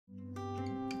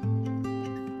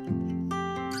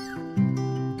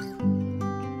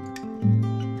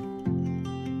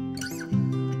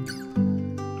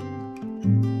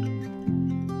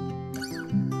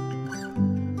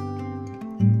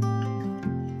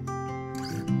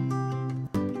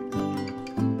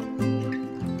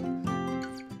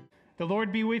The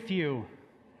Lord be with you.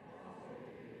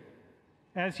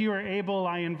 As you are able,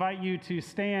 I invite you to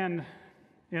stand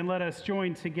and let us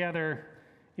join together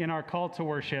in our call to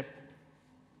worship.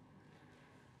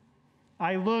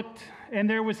 I looked, and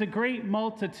there was a great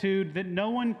multitude that no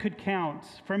one could count,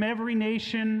 from every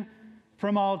nation,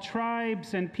 from all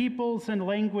tribes and peoples and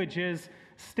languages,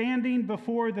 standing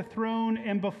before the throne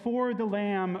and before the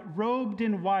Lamb, robed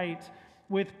in white,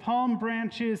 with palm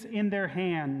branches in their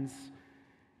hands.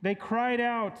 They cried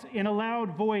out in a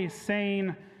loud voice,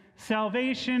 saying,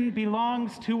 "Salvation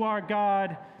belongs to our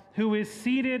God, who is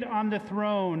seated on the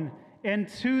throne, and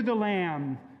to the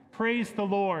Lamb. Praise the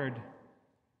Lord."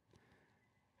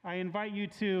 I invite you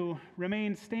to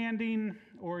remain standing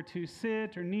or to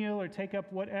sit or kneel or take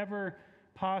up whatever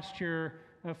posture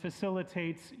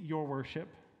facilitates your worship.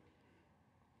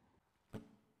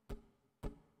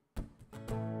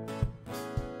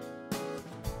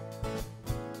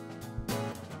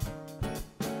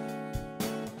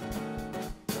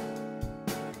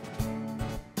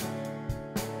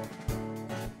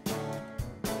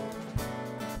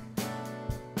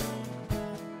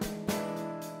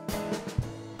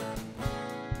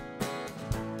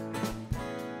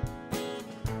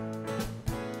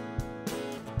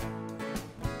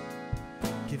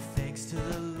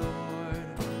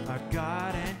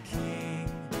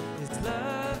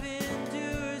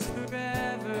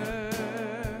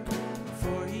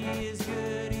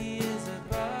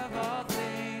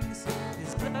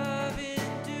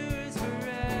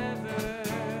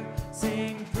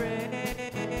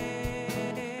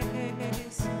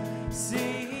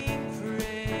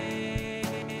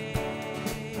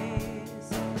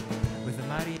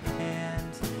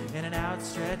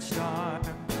 Outstretched arm,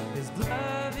 his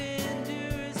love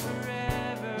endures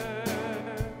forever.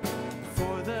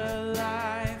 For the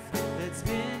life that's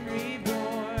been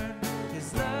reborn,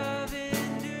 his love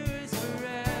endures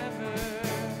forever.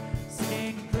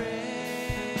 Sing praise,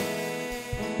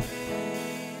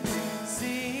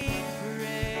 sing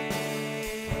praise,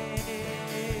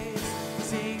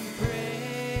 sing praise,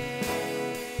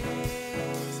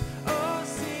 oh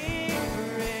sing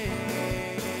praise.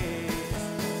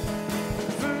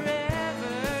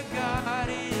 Forever God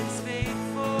is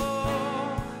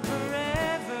faithful,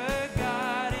 forever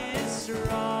God is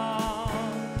strong,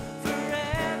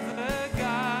 forever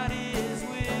God is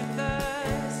with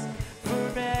us,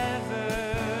 forever,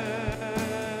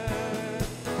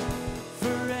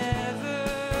 forever.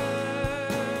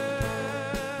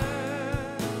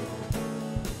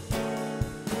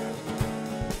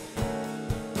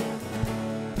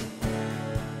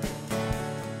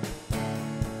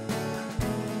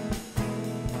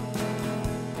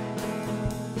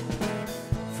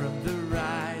 From the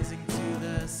rising to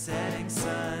the setting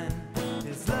sun,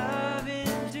 his love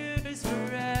endures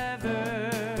forever.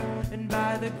 And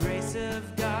by the grace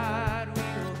of God, we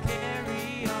will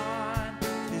carry on.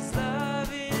 His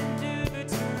love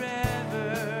endures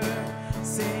forever.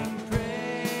 Sing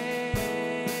praise,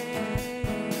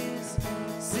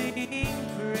 sing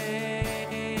praise,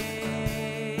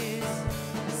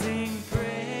 sing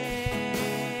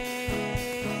praise,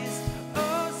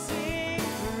 oh sing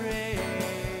praise.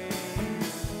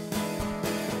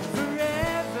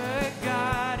 Forever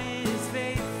God is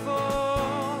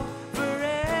faithful,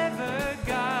 forever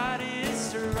God is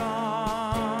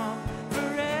strong,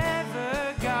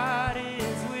 forever God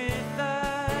is with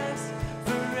us,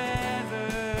 forever,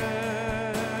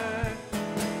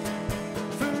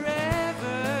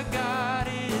 forever God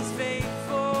is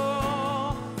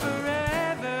faithful,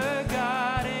 forever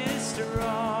God is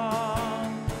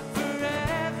strong,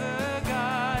 forever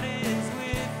God is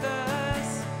with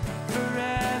us,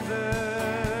 forever,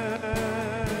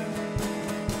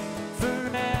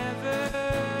 forever.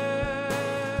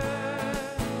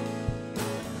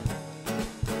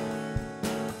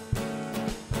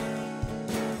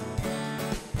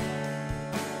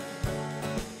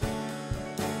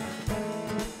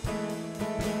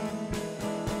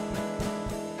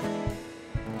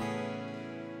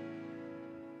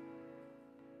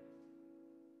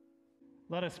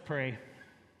 Let us pray.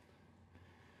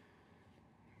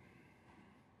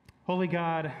 Holy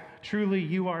God, truly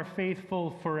you are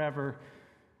faithful forever,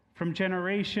 from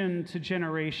generation to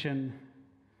generation.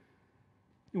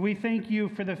 We thank you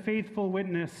for the faithful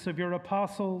witness of your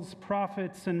apostles,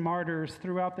 prophets, and martyrs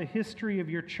throughout the history of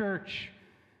your church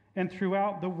and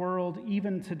throughout the world,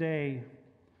 even today.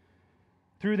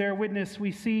 Through their witness,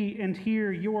 we see and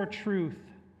hear your truth.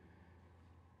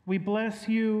 We bless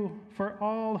you for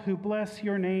all who bless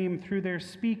your name through their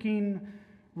speaking,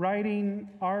 writing,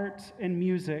 art, and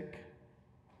music.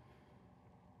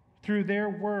 Through their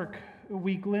work,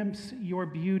 we glimpse your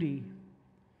beauty.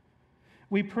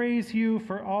 We praise you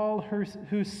for all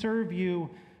who serve you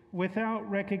without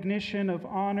recognition of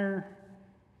honor,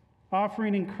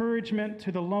 offering encouragement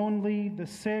to the lonely, the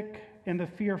sick, and the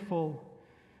fearful.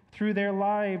 Through their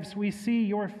lives, we see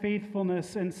your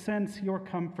faithfulness and sense your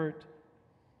comfort.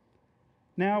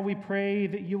 Now we pray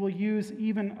that you will use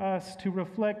even us to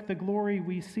reflect the glory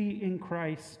we see in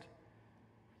Christ.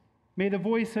 May the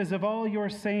voices of all your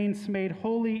saints made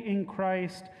holy in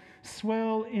Christ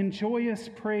swell in joyous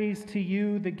praise to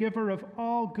you, the giver of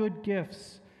all good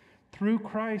gifts, through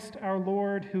Christ our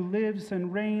Lord, who lives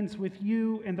and reigns with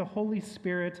you and the Holy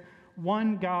Spirit,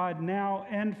 one God, now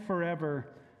and forever.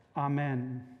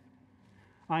 Amen.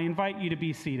 I invite you to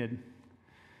be seated.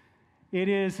 It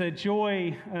is a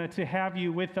joy to have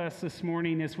you with us this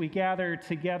morning as we gather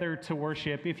together to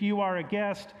worship. If you are a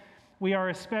guest, we are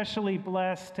especially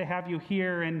blessed to have you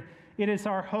here, and it is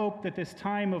our hope that this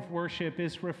time of worship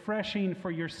is refreshing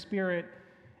for your spirit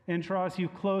and draws you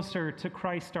closer to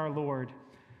Christ our Lord.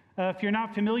 If you're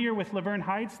not familiar with Laverne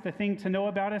Heights, the thing to know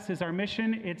about us is our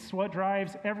mission. It's what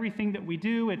drives everything that we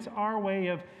do. It's our way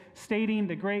of stating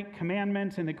the Great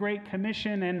Commandment and the Great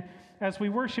Commission, and as we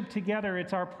worship together,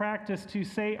 it's our practice to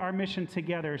say our mission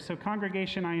together. So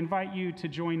congregation, I invite you to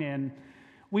join in.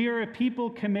 We are a people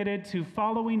committed to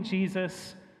following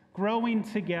Jesus, growing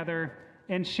together,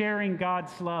 and sharing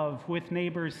God's love with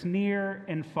neighbors near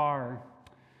and far.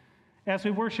 As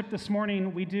we worship this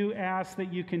morning, we do ask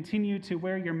that you continue to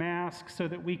wear your mask so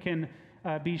that we can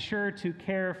be sure to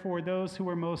care for those who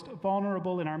are most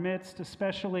vulnerable in our midst,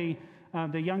 especially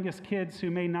the youngest kids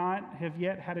who may not have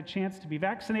yet had a chance to be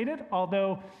vaccinated,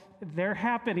 although they're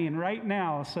happening right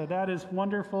now. So that is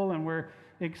wonderful, and we're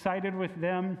excited with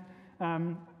them.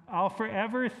 I'll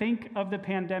forever think of the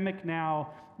pandemic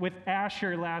now with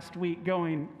Asher last week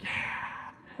going,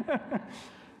 yeah.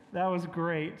 That was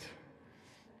great.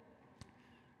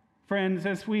 Friends,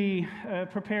 as we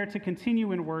prepare to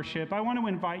continue in worship, I want to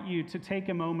invite you to take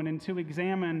a moment and to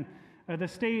examine the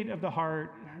state of the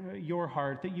heart, your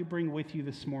heart, that you bring with you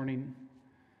this morning.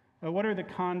 What are the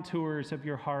contours of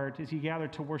your heart as you gather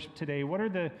to worship today? What are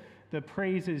the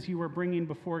praises you are bringing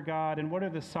before God, and what are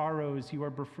the sorrows you are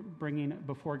bringing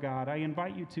before God? I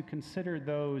invite you to consider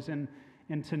those and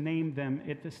to name them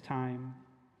at this time.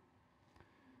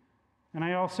 And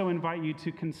I also invite you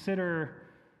to consider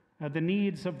the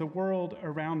needs of the world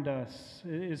around us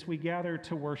as we gather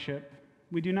to worship.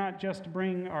 We do not just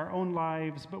bring our own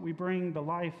lives, but we bring the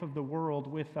life of the world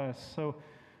with us. So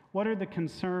what are the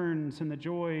concerns and the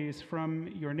joys from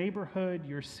your neighborhood,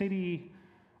 your city,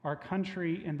 our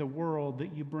country, and the world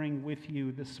that you bring with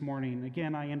you this morning?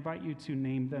 Again, I invite you to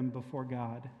name them before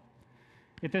God.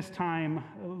 At this time,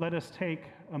 let us take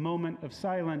a moment of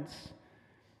silence,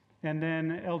 and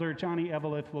then Elder Johnny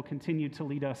Eveleth will continue to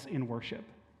lead us in worship.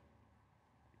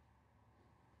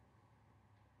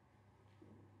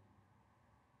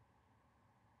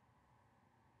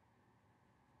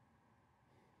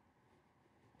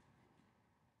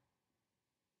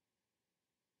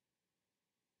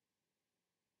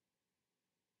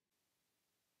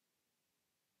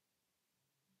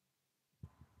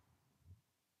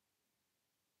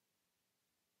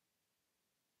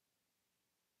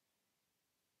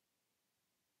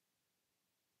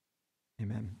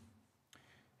 Amen.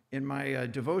 In my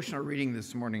devotional reading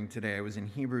this morning today, I was in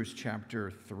Hebrews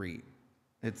chapter 3.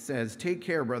 It says, "Take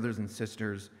care, brothers and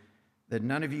sisters, that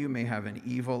none of you may have an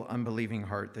evil, unbelieving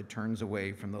heart that turns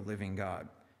away from the living God."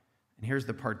 And here's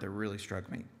the part that really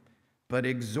struck me. "But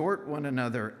exhort one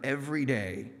another every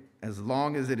day, as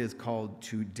long as it is called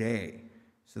today,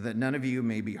 so that none of you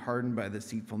may be hardened by the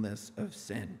deceitfulness of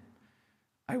sin."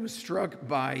 I was struck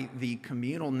by the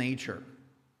communal nature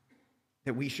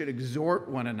that we should exhort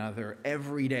one another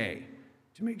every day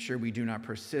to make sure we do not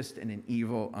persist in an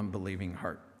evil, unbelieving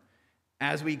heart.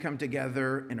 As we come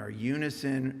together in our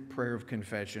unison prayer of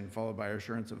confession, followed by our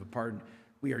assurance of a pardon,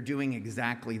 we are doing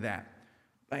exactly that.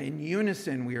 In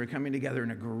unison, we are coming together in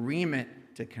agreement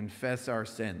to confess our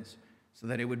sins so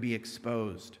that it would be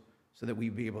exposed, so that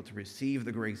we'd be able to receive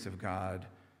the grace of God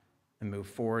and move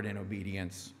forward in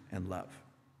obedience and love.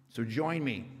 So join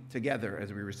me together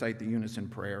as we recite the unison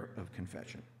prayer of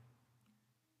confession.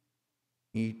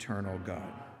 Eternal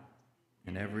God,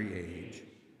 in every age,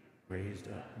 raised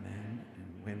up men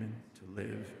and women to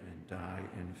live and die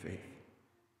in faith.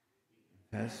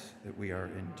 Confess that we are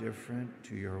indifferent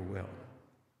to your will.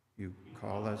 You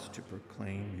call us to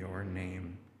proclaim your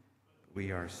name, but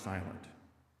we are silent.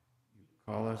 You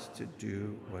call us to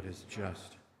do what is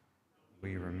just.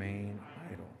 We remain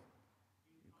idle.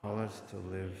 Call us to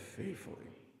live faithfully,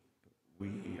 but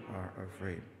we are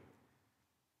afraid.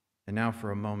 And now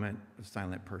for a moment of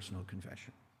silent personal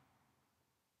confession.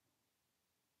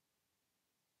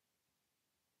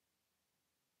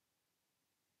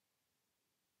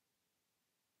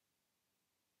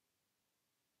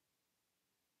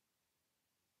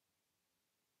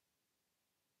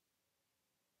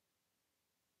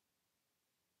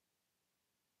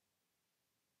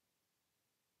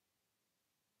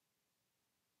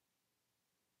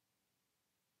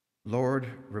 Lord,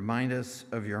 remind us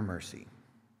of your mercy.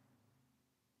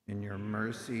 In your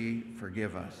mercy,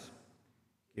 forgive us.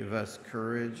 Give us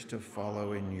courage to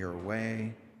follow in your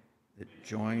way, that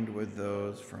joined with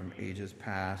those from ages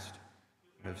past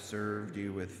who have served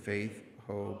you with faith,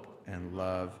 hope, and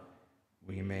love,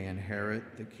 we may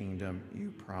inherit the kingdom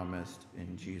you promised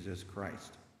in Jesus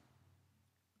Christ.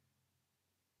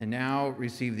 And now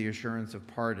receive the assurance of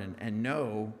pardon, and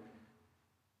know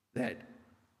that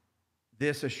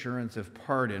this assurance of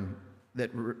pardon, that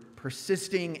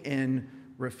persisting in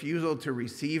refusal to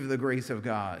receive the grace of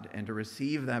God and to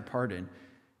receive that pardon,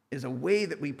 is a way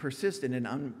that we persist in an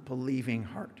unbelieving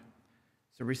heart.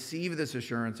 So receive this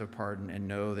assurance of pardon and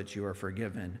know that you are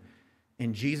forgiven.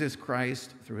 In Jesus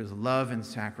Christ, through his love and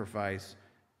sacrifice,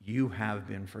 you have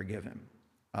been forgiven.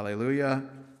 Alleluia.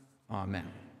 Amen.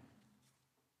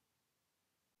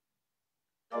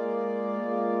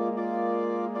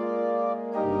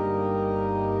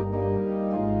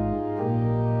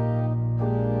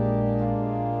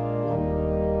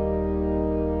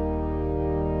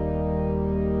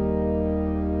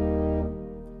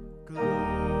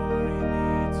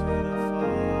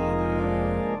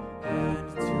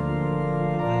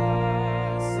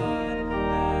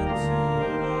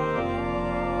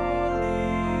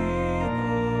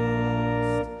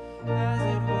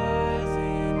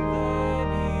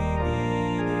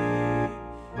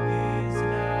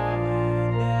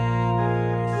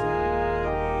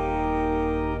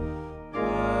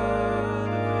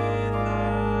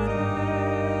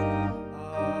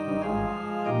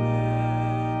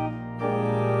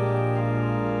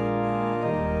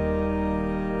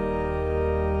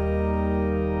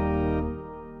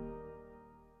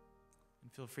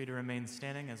 Feel free to remain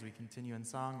standing as we continue in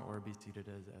song, or be seated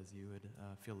as you would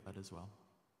feel led as well.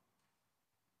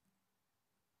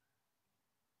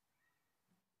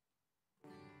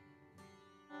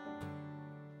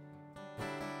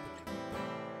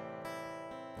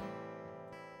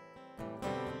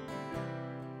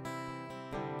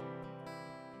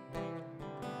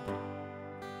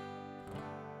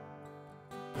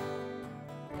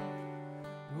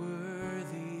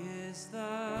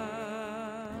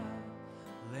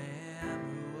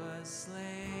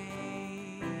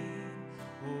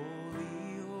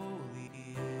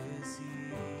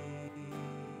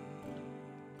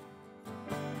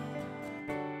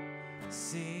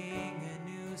 Sing a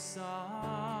new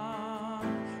song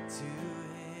to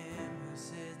him who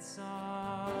sits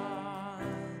on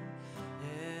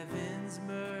heaven's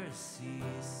mercy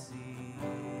seat.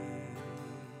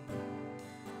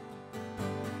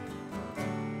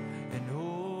 And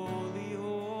holy,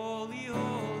 holy,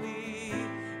 holy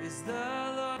is the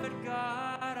Lord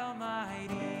God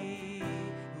Almighty,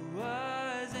 who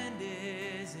was and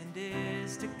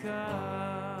is to come.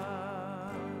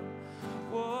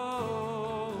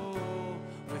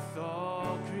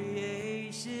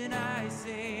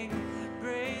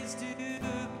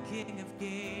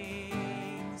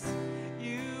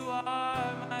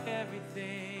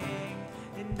 Everything,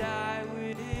 and I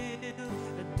will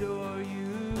adore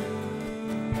you.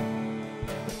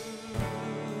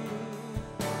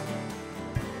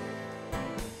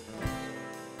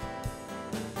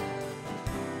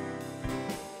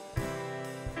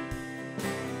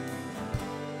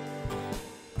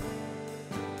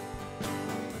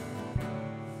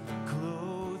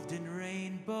 Clothed in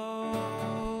rainbows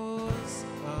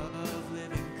of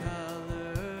living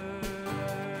color,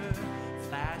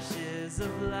 flashes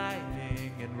of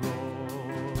lightning and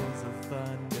rolls of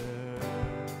thunder.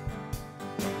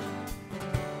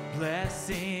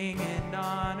 Blessing and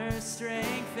honor,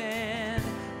 strength and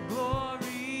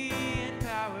glory and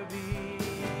power be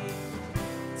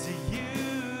to you,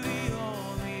 the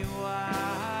only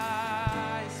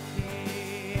wise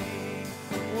King.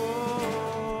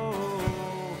 Whoa,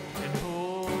 and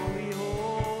holy,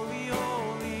 holy,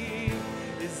 holy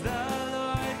is the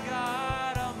Lord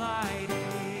God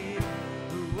Almighty,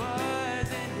 who was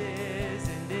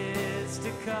and is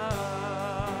to come.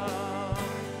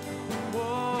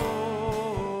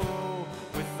 Whoa,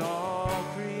 with all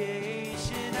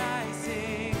creation I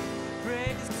sing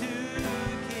praise to the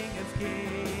King of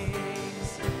Kings.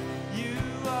 You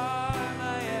are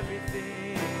my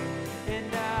everything,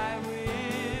 and I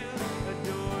will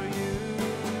adore you.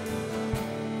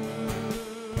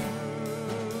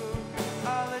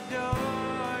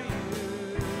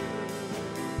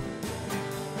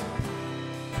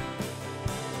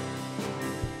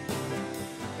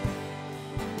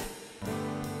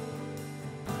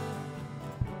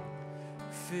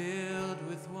 filled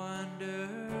with wonder,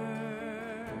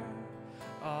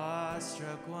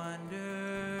 awestruck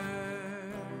wonder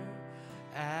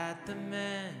at the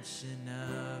mention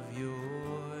of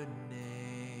your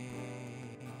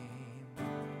name.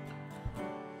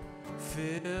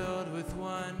 Filled with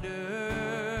wonder,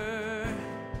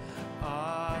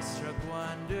 awestruck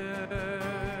wonder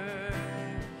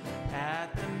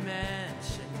at the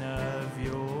mention of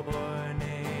your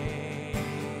name.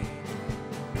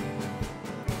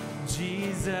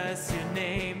 Jesus, your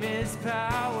name is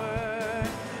power,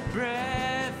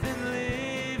 breath and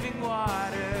living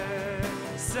water,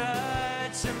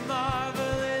 such a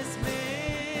marvelous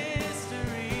mystery.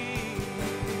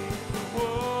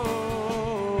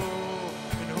 Whoa,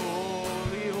 and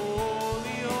holy,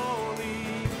 holy,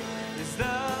 holy is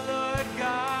the Lord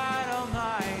God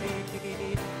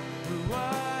Almighty, who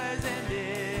was and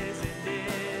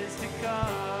is to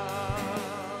come.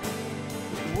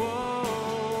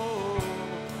 Whoa,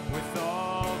 with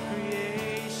all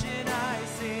creation I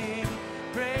sing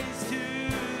praise to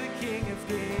the King of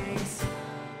Kings.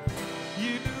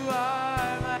 You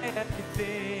are my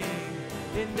everything,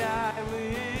 and I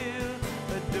will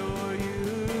adore you.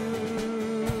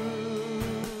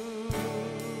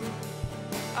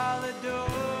 I'll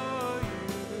adore you.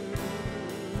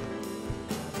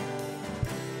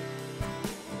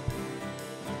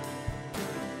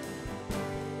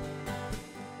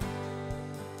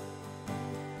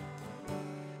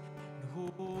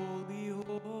 Holy,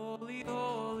 holy,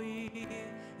 holy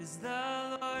is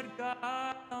the Lord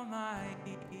God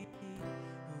Almighty,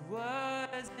 who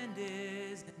was and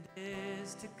is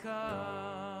to come.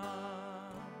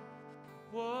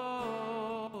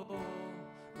 Whoa,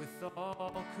 with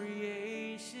all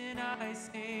creation I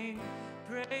sing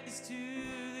praise to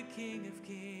the King of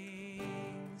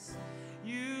Kings.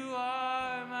 You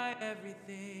are my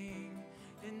everything,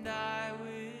 and I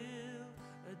will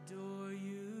adore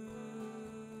you.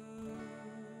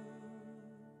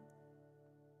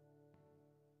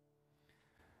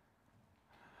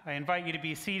 I invite you to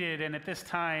be seated, and at this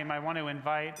time, I want to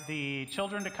invite the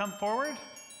children to come forward.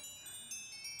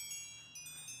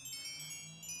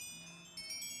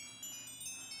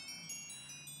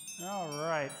 All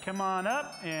right, come on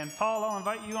up, and Paul, I'll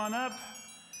invite you on up.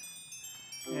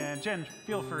 And Jen,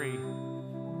 feel free.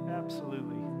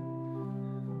 Absolutely.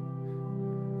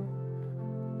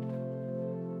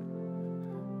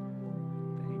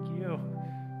 Thank you.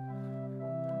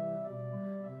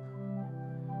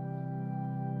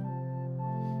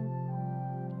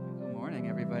 Good morning,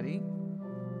 everybody.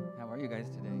 How are you guys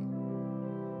today?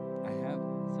 I have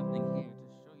something here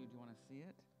to show you. Do you want to see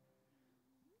it?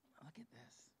 Look at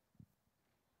this.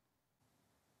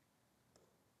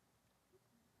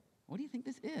 What do you think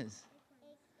this is?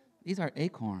 These are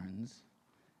acorns.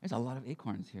 There's a lot of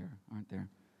acorns here, aren't there?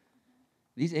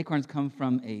 These acorns come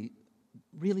from a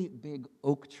really big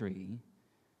oak tree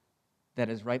that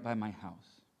is right by my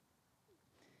house.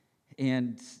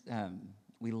 And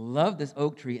we love this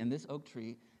oak tree, and this oak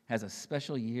tree has a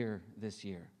special year this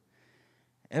year.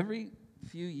 Every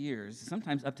few years,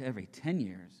 sometimes up to every 10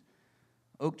 years,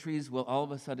 oak trees will all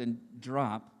of a sudden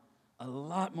drop a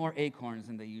lot more acorns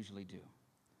than they usually do.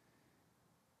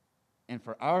 And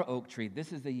for our oak tree,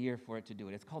 this is the year for it to do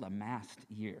it. It's called a mast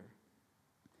year.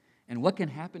 And what can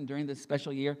happen during this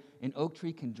special year? An oak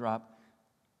tree can drop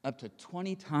up to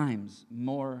 20 times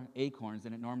more acorns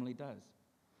than it normally does.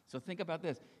 So think about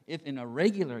this. If in a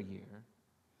regular year,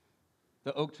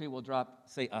 the oak tree will drop,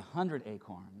 say, 100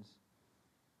 acorns,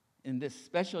 in this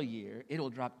special year, it'll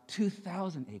drop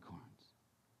 2,000 acorns.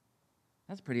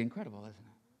 That's pretty incredible, isn't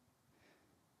it?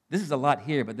 This is a lot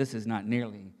here, but this is not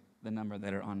nearly the number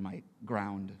that are on my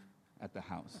ground at the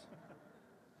house.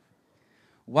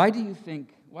 Why do you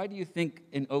think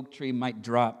an oak tree might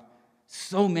drop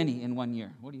so many in one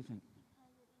year? What do you think?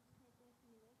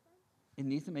 It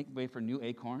needs to make way for new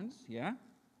acorns, yeah?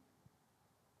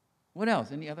 What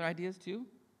else? Any other ideas too?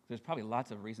 There's probably lots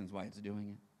of reasons why it's doing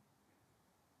it.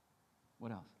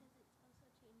 What else?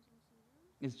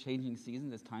 It's changing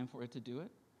seasons. It's time for it to do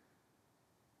it.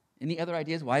 Any other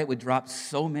ideas why it would drop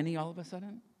so many all of a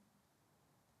sudden?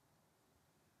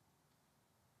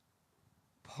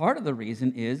 Part of the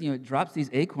reason is, it drops these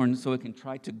acorns so it can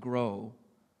try to grow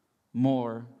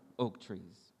more oak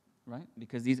trees, right?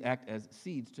 Because these act as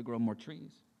seeds to grow more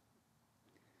trees.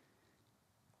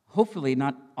 Hopefully,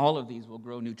 not all of these will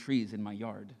grow new trees in my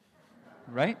yard,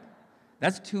 right?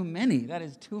 That's too many. That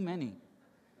is too many.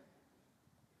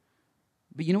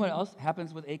 But you know what else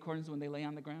happens with acorns when they lay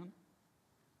on the ground?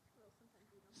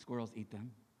 Squirrels eat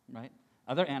them, right?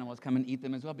 Other animals come and eat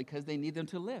them as well because they need them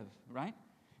to live, right?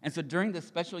 And so during this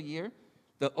special year,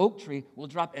 the oak tree will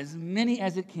drop as many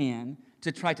as it can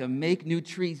to try to make new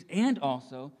trees and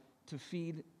also to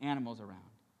feed animals around.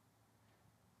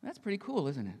 That's pretty cool,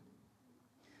 isn't it?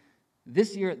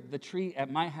 This year, the tree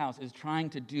at my house is trying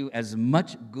to do as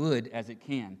much good as it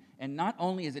can. And not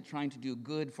only is it trying to do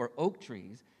good for oak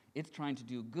trees, it's trying to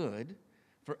do good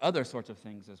for other sorts of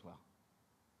things as well.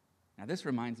 Now, this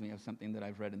reminds me of something that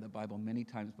I've read in the Bible many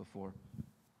times before.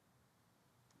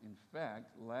 In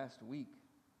fact, last week,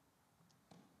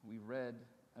 we read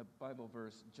a Bible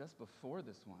verse just before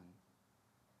this one.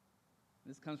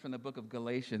 This comes from the book of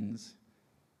Galatians,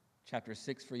 chapter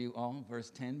 6 for you all,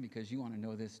 verse 10, because you want to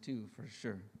know this too, for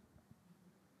sure.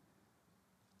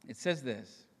 It says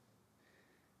this: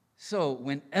 "So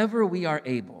whenever we are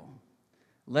able,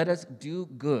 let us do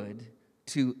good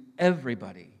to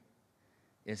everybody,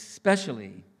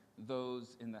 especially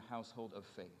those in the household of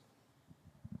faith."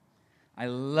 I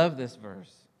love this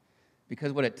verse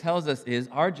because what it tells us is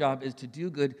our job is to do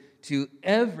good to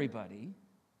everybody,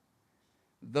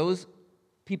 those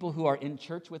people who are in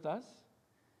church with us,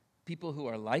 people who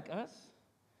are like us,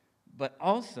 but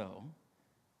also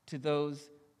to those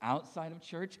outside of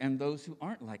church and those who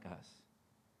aren't like us.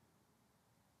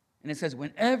 And it says,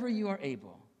 whenever you are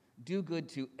able, do good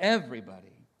to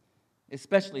everybody,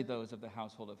 especially those of the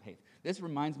household of faith. This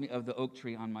reminds me of the oak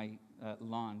tree on my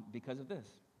lawn because of this.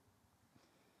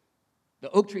 The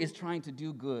oak tree is trying to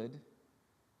do good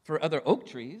for other oak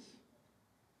trees,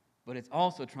 but it's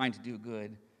also trying to do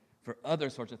good for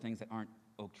other sorts of things that aren't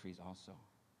oak trees also.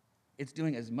 It's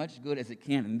doing as much good as it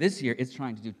can, and this year it's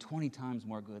trying to do 20 times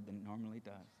more good than it normally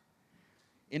does.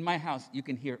 In my house, you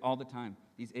can hear all the time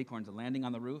these acorns landing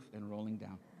on the roof and rolling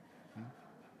down. Okay?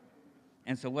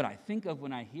 And so what I think of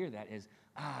when I hear that is,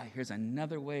 here's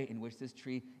another way in which this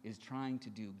tree is trying to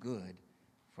do good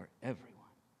for everyone.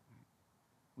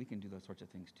 We can do those sorts of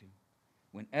things too.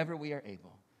 Whenever we are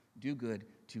able, do good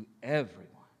to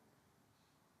everyone,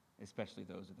 especially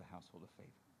those of the household of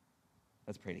faith.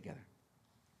 Let's pray together.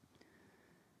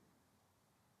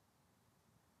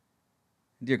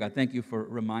 Dear God, thank you for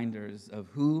reminders of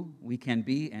who we can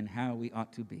be and how we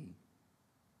ought to be.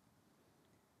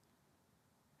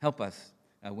 Help us,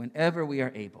 whenever we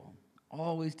are able,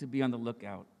 always to be on the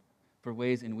lookout for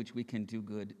ways in which we can do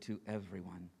good to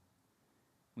everyone.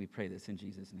 We pray this in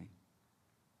Jesus' name.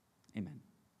 Amen.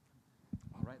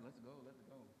 All right, let's go.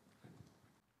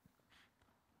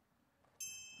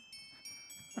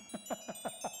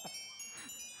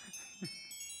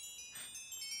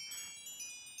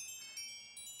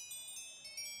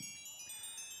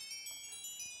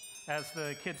 As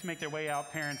the kids make their way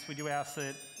out, parents, we do ask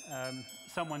that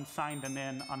someone sign them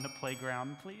in on the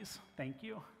playground, please. Thank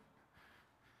you.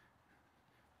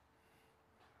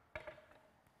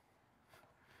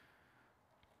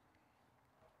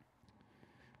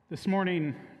 This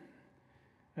morning,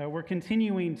 we're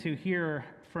continuing to hear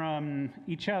from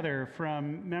each other,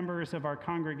 from members of our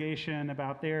congregation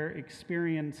about their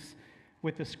experience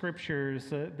with the scriptures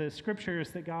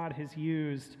that God has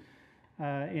used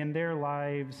in their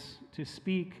lives to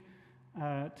speak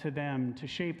to them, to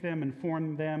shape them,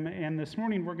 inform them. And this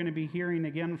morning we're going to be hearing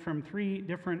again from 3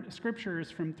 different scriptures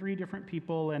from 3 different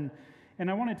people. And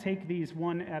I want to take these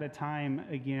one at a time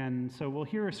again. So we'll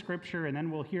hear a scripture and then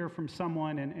we'll hear from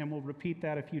someone and we'll repeat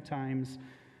that a few times.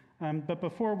 But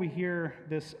before we hear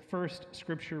this first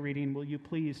scripture reading, will you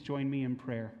please join me in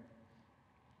prayer?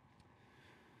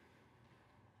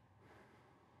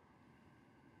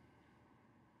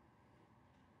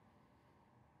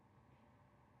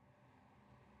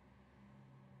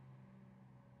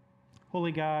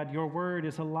 Holy God, your word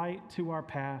is a light to our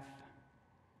path.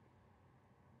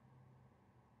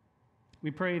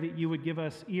 We pray that you would give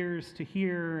us ears to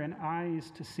hear and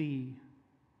eyes to see,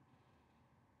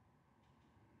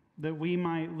 that we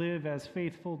might live as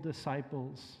faithful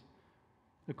disciples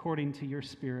according to your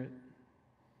Spirit.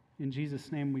 In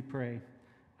Jesus' name we pray.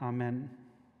 Amen.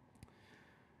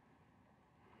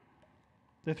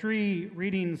 The 3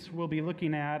 readings we'll be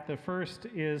looking at, the first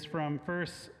is from 1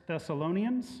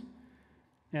 Thessalonians,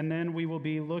 and then we will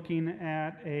be looking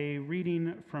at a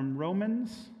reading from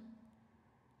Romans,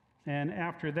 and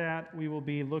after that, we will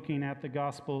be looking at the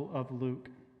Gospel of Luke.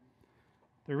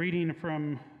 The reading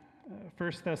from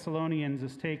 1 Thessalonians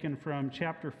is taken from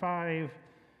chapter 5,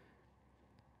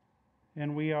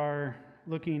 and we are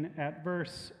looking at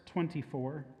verse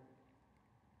 24.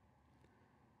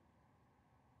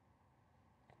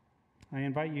 I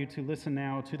invite you to listen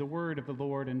now to the word of the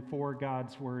Lord and for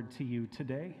God's word to you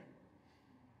today.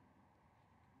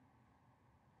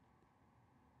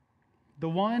 The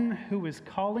one who is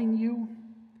calling you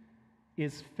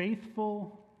is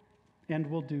faithful and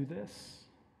will do this.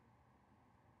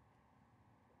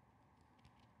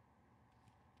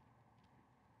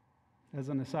 As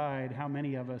an aside, how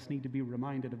many of us need to be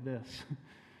reminded of this?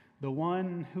 The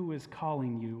one who is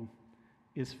calling you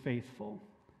is faithful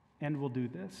and will do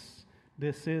this.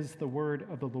 This is the word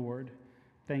of the Lord.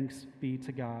 Thanks be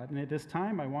to God. And at this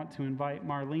time, I want to invite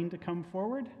Marlene to come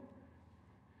forward.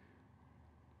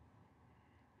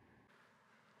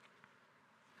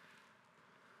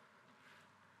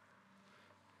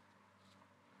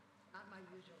 Not my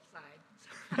usual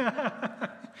side.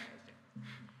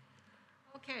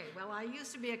 Okay, well, I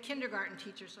used to be a kindergarten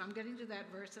teacher, so I'm getting to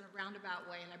that verse in a roundabout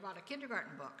way, and I brought a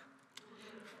kindergarten book.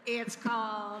 It's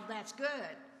called That's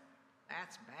Good,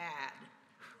 That's Bad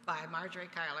by Marjorie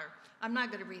Kyler. I'm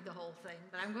not going to read the whole thing,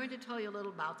 but I'm going to tell you a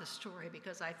little about the story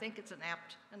because I think it's an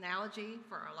apt analogy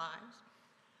for our lives.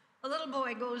 A little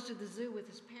boy goes to the zoo with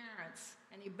his parents,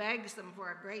 and he begs them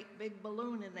for a great big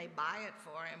balloon, and they buy it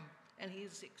for him, and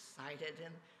he's excited,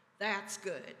 and that's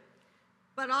good.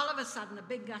 But all of a sudden, a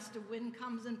big gust of wind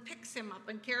comes and picks him up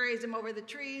and carries him over the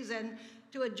trees and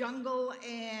to a jungle,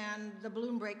 and the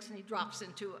balloon breaks and he drops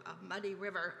into a muddy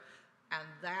river, and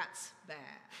that's bad.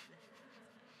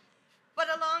 But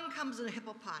along comes a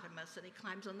hippopotamus, and he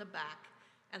climbs on the back,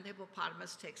 and the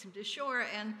hippopotamus takes him to shore,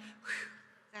 and whew,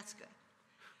 that's good.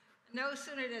 No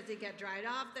sooner does he get dried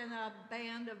off than a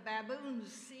band of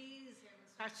baboons sees him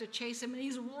and starts to chase him, and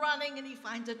he's running, and he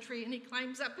finds a tree, and he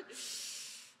climbs up, and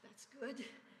that's good.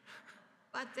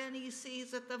 But then he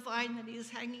sees that the vine that he's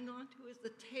hanging onto is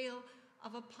the tail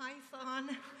of a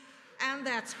python, and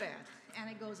that's bad. And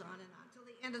it goes on and on till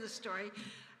the end of the story.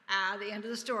 The end of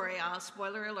the story,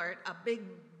 spoiler alert, a big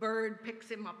bird picks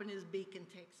him up in his beak and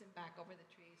takes him back over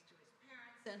the trees to his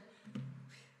parents,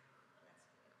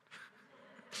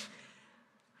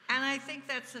 and I think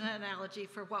that's an analogy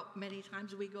for what many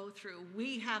times we go through.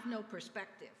 We have no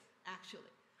perspective,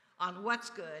 actually, on what's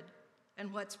good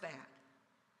and what's bad.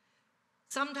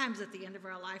 Sometimes at the end of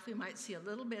our life, we might see a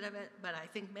little bit of it, but I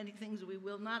think many things we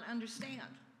will not understand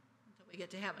until we get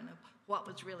to heaven of what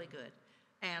was really good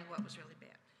and what was really bad.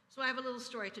 So I have a little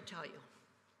story to tell you.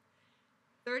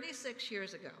 36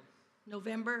 years ago,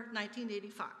 November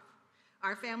 1985,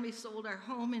 our family sold our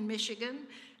home in Michigan,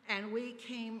 and we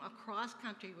came across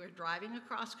country. We were driving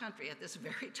across country at this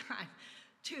very time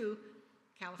to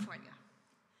California.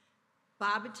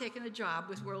 Bob had taken a job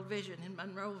with World Vision in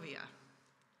Monrovia.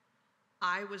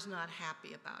 I was not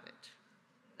happy about it.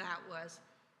 That was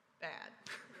bad.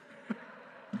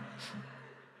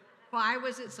 Why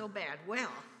was it so bad?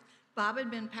 Well, Bob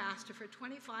had been pastor for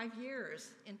 25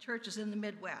 years in churches in the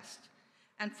Midwest.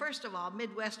 And first of all,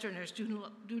 Midwesterners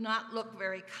do not look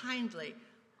very kindly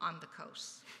on the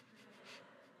coast.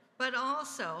 But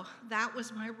also, that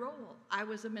was my role. I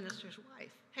was a minister's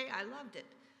wife. Hey, I loved it.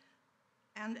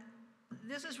 And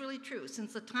this is really true.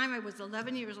 Since the time I was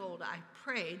 11 years old, I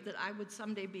prayed that I would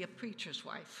someday be a preacher's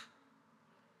wife.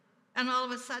 And all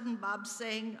of a sudden, Bob's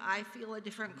saying, I feel a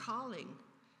different calling.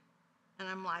 And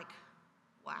I'm like,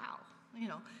 wow,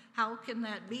 how can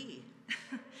that be?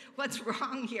 What's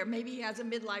wrong here? Maybe he has a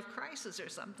midlife crisis or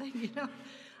something,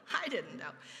 I didn't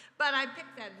know. But I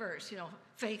picked that verse,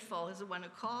 faithful is the one who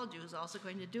called you, who's also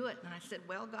going to do it. And I said,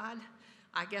 well, God,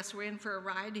 I guess we're in for a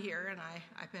ride here, and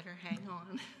I better hang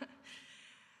on.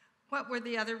 What were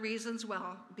the other reasons?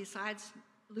 Well, besides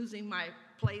losing my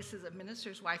place as a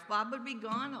minister's wife, Bob would be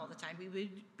gone all the time. He would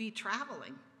be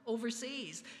traveling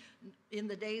overseas. In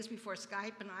the days before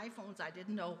Skype and iPhones, I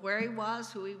didn't know where he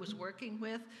was, who he was working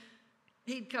with.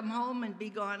 He'd come home and be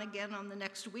gone again on the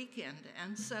next weekend.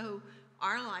 And so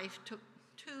our life took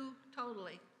two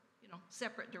totally,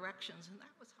 separate directions, and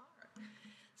that was hard.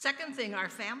 Second thing, our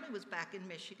family was back in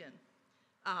Michigan.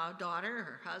 Our daughter,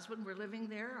 her husband were living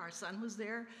there. Our son was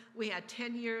there. We had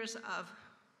 10 years of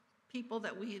people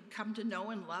that we had come to know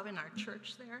and love in our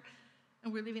church there.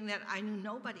 And we're leaving that. I knew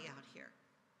nobody out here.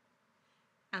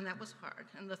 And that was hard.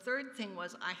 And the third thing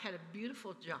was I had a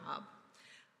beautiful job.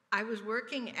 I was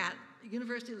working at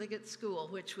University Liggett School,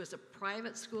 which was a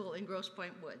private school in Grosse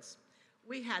Pointe Woods.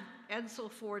 We had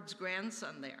Edsel Ford's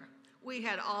grandson there. We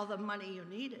had all the money you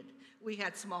needed. We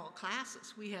had small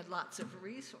classes. We had lots of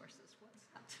resources. What's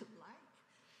not to like?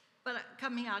 But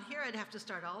coming out here, I'd have to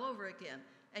start all over again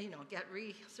and, get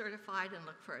recertified and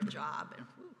look for a job. And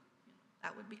whew,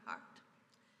 that would be hard.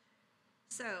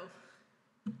 So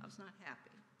I was not happy.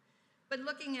 But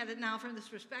looking at it now from this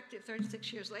perspective,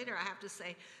 36 years later, I have to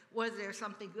say, was there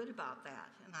something good about that?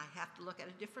 And I have to look at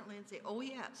it differently and say, oh,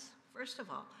 yes. First of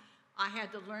all, I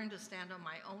had to learn to stand on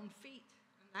my own feet.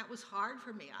 And that was hard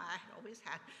for me. I always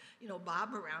had,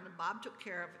 Bob around, and Bob took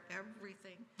care of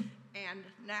everything. And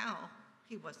now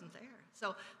he wasn't there.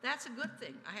 So that's a good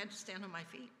thing. I had to stand on my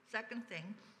feet. Second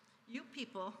thing, you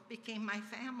people became my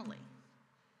family.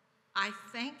 I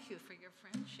thank you for your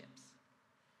friendships.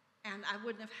 And I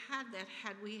wouldn't have had that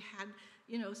had we had,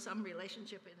 some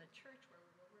relationship in a church where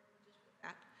we were working just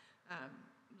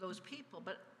with those people.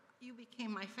 But you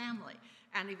became my family.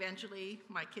 And eventually,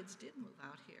 my kids did move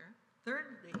out here.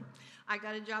 Thirdly, I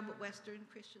got a job at Western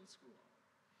Christian School.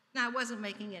 Now, I wasn't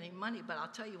making any money, but I'll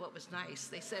tell you what was nice.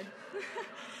 They said,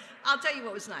 I'll tell you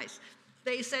what was nice.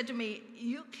 They said to me,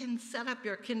 you can set up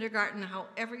your kindergarten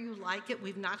however you like it.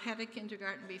 We've not had a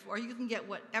kindergarten before. You can get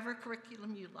whatever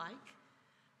curriculum you like.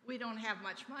 We don't have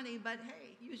much money, but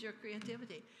hey, use your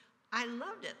creativity. I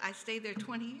loved it. I stayed there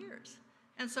 20 years.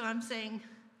 And so I'm saying,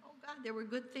 oh God, there were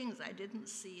good things I didn't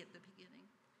see at the beginning.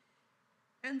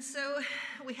 And so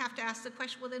we have to ask the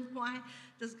question, well, then why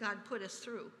does God put us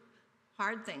through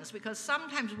hard things? Because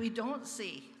sometimes we don't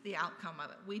see the outcome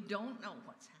of it. We don't know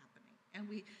what's happening, and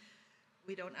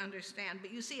we don't understand.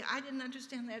 But you see, I didn't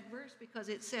understand that verse because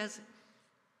it says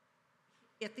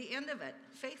at the end of it,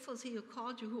 faithful is he who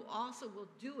called you, who also will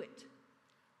do it.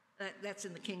 That's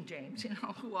in the King James,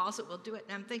 who also will do it.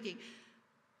 And I'm thinking,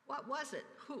 what was it?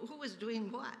 Who was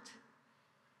doing what?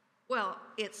 Well,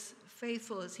 it's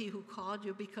faithful is he who called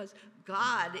you because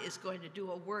God is going to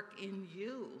do a work in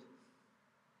you.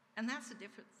 And that's a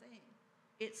different thing.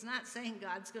 It's not saying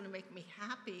God's going to make me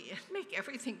happy and make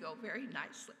everything go very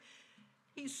nicely.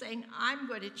 He's saying, I'm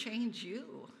going to change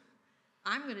you.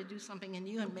 I'm going to do something in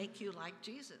you and make you like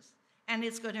Jesus. And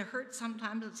it's going to hurt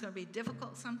sometimes. It's going to be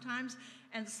difficult sometimes.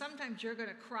 And sometimes you're going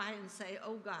to cry and say,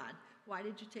 oh, God, why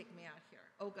did you take me out here?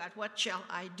 Oh, God, what shall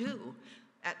I do?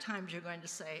 At times you're going to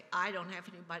say, I don't have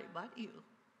anybody but you.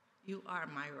 You are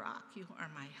my rock. You are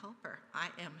my helper. I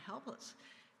am helpless.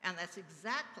 And that's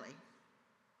exactly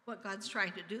what God's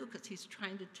trying to do, because he's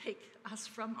trying to take us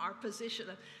from our position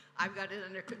of, I've got it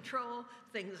under control,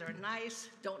 things are nice,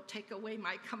 don't take away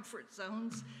my comfort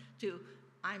zones, to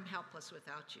I'm helpless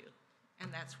without you.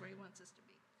 And that's where he wants us to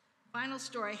be. Final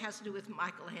story has to do with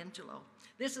Michelangelo.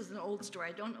 This is an old story.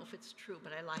 I don't know if it's true,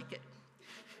 but I like it.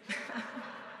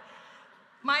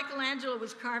 Michelangelo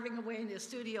was carving away in his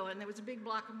studio, and there was a big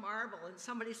block of marble, and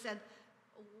somebody said,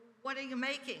 what are you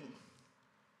making?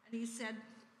 And he said,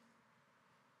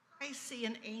 I see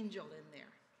an angel in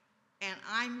there, and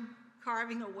I'm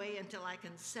carving away until I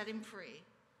can set him free.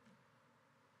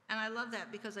 And I love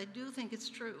that because I do think it's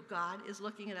true. God is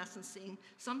looking at us and seeing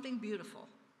something beautiful,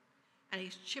 and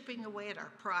he's chipping away at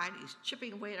our pride. He's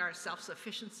chipping away at our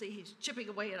self-sufficiency. He's chipping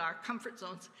away at our comfort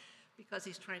zones because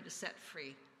he's trying to set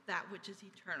free that which is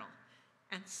eternal.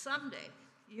 And someday,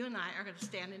 you and I are going to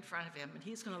stand in front of him, and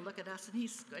he's going to look at us, and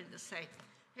he's going to say,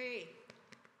 hey,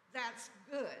 that's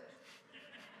good.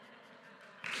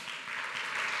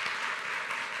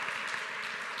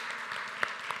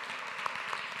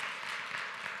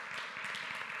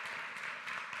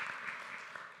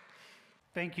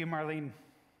 Thank you, Marlene.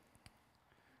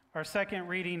 Our second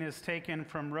reading is taken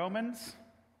from Romans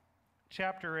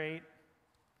chapter 8,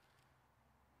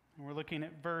 and we're looking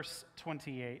at verse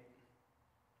 28.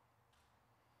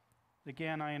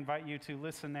 Again, I invite you to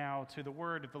listen now to the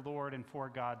word of the Lord and for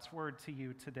God's word to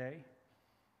you today.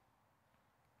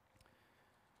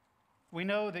 We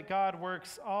know that God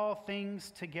works all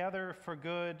things together for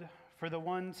good for the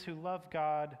ones who love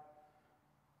God,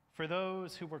 for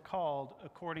those who were called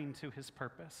according to his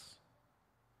purpose.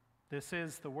 This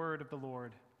is the word of the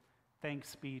Lord.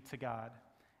 Thanks be to God.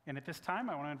 And at this time,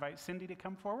 I want to invite Cindy to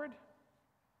come forward.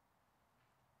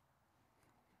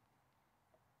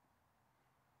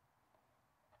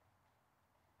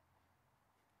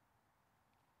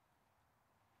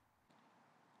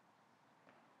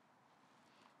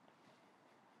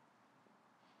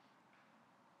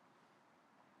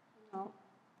 Well,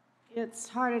 it's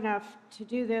hard enough to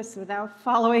do this without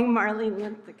following Marlene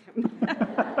Linthicum.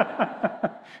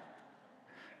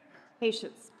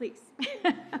 Patience, please.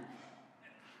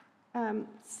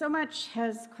 So much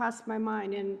has crossed my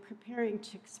mind in preparing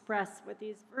to express what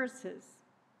these verses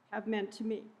have meant to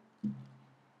me.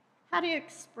 How do you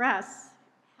express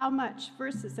how much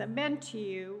verses have meant to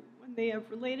you when they have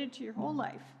related to your whole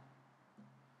life?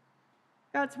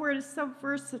 God's word is so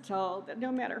versatile that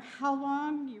no matter how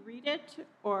long you read it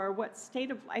or what state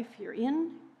of life you're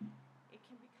in, it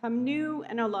can become new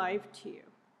and alive to you.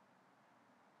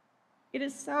 It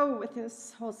is so with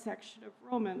this whole section of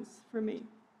Romans for me.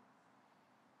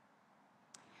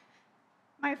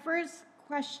 My first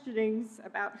questionings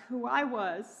about who I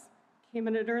was came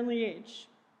at an early age.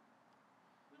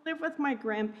 We lived with my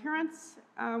grandparents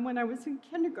when I was in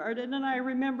kindergarten, and I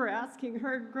remember asking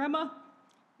her, Grandma,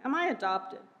 am I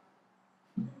adopted?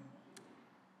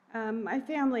 My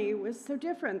family was so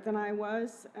different than I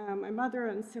was. My mother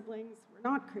and siblings were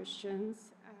not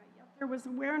Christians, yet there was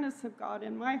awareness of God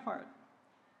in my heart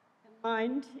and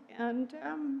mind, and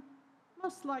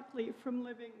most likely from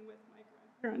living with my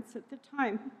grandparents at the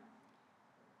time.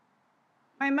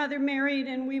 My mother married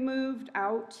and we moved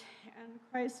out, and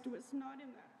Christ was not in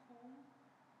that home.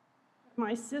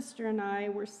 My sister and I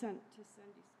were sent to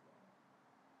Sunday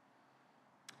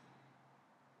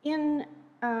school. In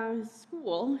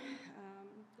school,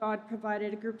 God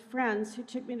provided a group of friends who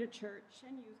took me to church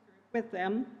and youth group with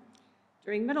them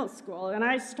during middle school, and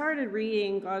I started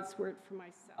reading God's word for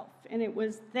myself, and it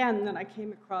was then that I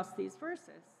came across these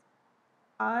verses.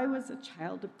 I was a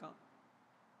child of God.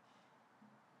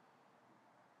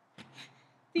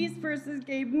 These verses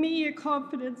gave me a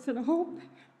confidence and a hope.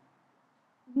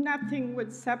 Nothing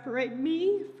would separate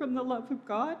me from the love of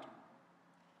God.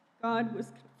 God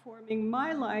was conforming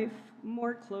my life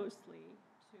more closely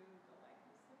to the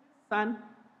likeness of his Son.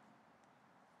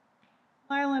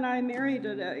 Lyle and I married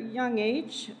at a young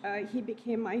age. He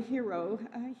became my hero.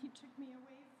 He took me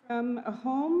away from a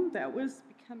home that was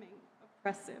becoming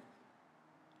oppressive.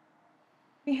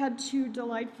 We had 2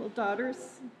 delightful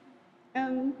daughters,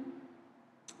 and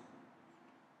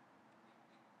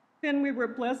then we were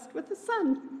blessed with a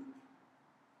son.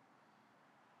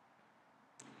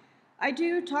 I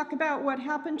do talk about what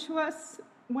happened to us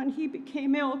when he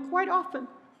became ill quite often.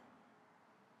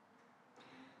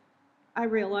 I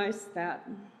realize that.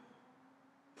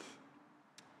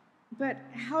 But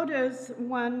how does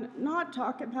one not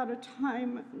talk about a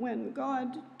time when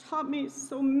God taught me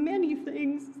so many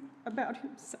things about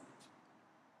himself?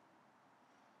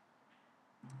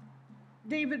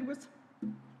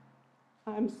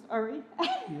 I'm sorry.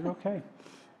 You're okay.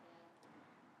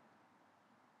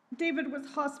 David was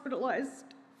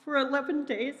hospitalized for 11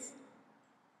 days.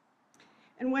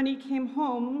 And when he came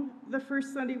home, the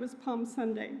first Sunday was Palm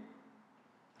Sunday.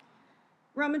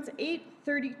 Romans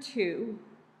 8:32,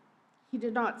 he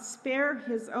did not spare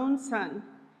his own son,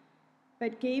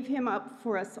 but gave him up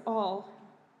for us all,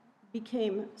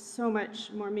 became so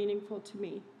much more meaningful to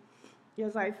me,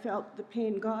 as I felt the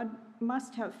pain God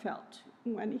must have felt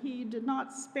when he did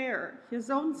not spare his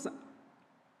own son,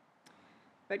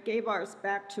 but gave ours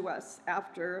back to us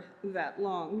after that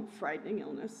long, frightening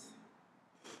illness.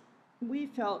 We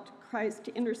felt Christ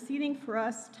interceding for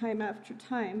us time after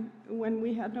time when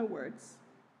we had no words.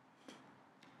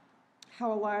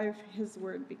 How alive his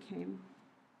word became.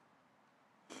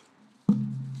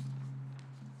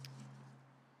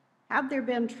 Have there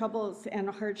been troubles and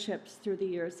hardships through the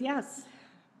years? Yes,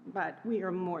 but we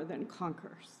are more than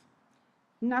conquerors.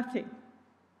 Nothing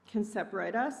can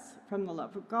separate us from the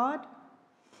love of God,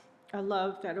 a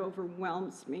love that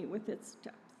overwhelms me with its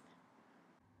depth.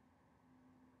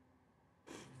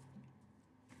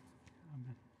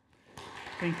 Amen.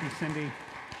 Thank you, Cindy.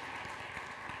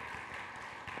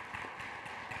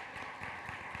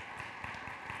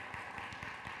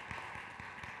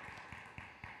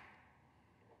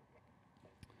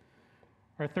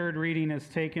 Our third reading is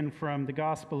taken from the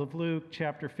Gospel of Luke,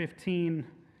 chapter 15,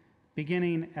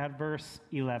 beginning at verse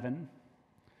 11.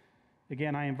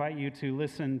 Again, I invite you to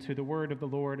listen to the word of the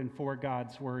Lord and for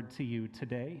God's word to you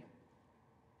today.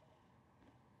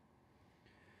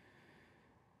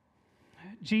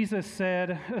 Jesus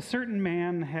said, "A certain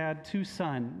man had 2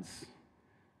 sons.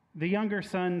 The younger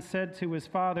son said to his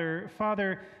father,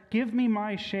 'Father, give me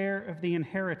my share of the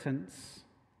inheritance.'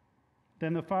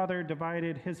 Then the father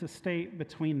divided his estate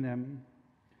between them.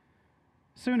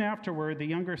 Soon afterward, the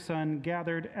younger son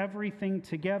gathered everything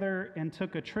together and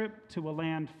took a trip to a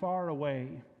land far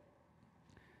away.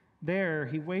 There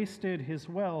he wasted his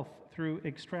wealth through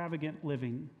extravagant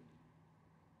living.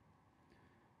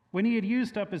 When he had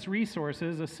used up his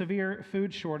resources, a severe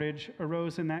food shortage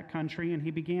arose in that country, and he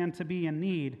began to be in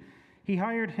need. He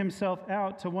hired himself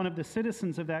out to one of the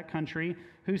citizens of that country,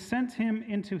 who sent him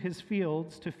into his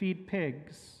fields to feed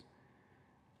pigs.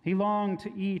 He longed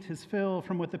to eat his fill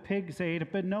from what the pigs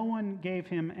ate, but no one gave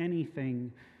him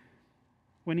anything.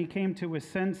 When he came to his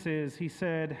senses, he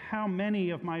said, 'How many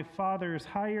of my father's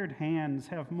hired hands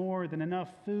have more than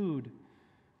enough food,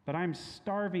 but I'm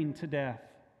starving to death.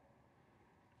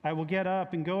 I will get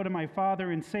up and go to my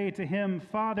father and say to him,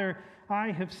 Father,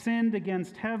 I have sinned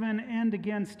against heaven and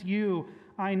against you.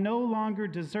 I no longer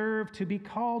deserve to be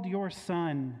called your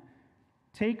son.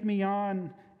 Take me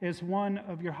on as one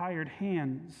of your hired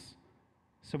hands.'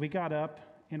 So he got up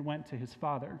and went to his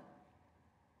father.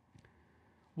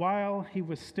 While he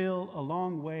was still a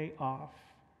long way off,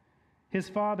 his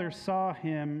father saw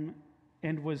him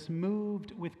and was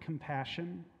moved with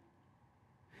compassion.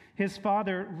 His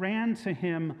father ran to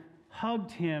him,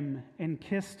 hugged him, and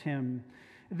kissed him.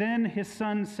 Then his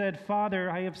son said, 'Father,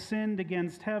 I have sinned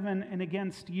against heaven and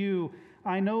against you.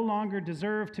 I no longer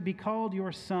deserve to be called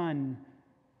your son.'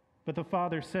 But the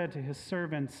father said to his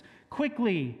servants,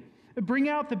 'Quickly, bring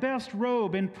out the best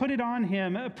robe and put it on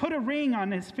him. Put a ring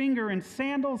on his finger and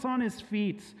sandals on his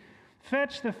feet.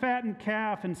 Fetch the fattened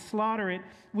calf and slaughter it.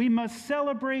 We must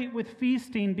celebrate with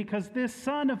feasting, because this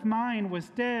son of mine was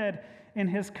dead and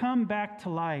has come back to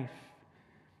life.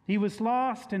 He was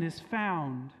lost and is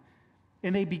found.'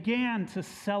 And they began to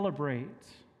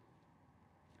celebrate.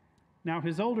 Now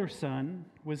his older son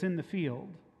was in the field.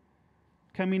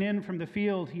 Coming in from the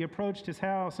field, he approached his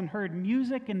house and heard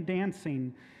music and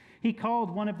dancing. He called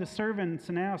one of the servants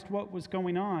and asked what was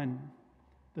going on.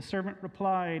 The servant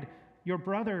replied, 'Your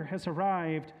brother has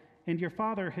arrived, and your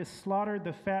father has slaughtered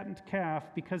the fattened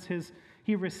calf because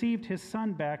he received his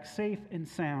son back safe and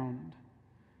sound.'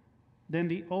 Then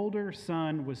the older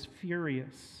son was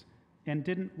furious and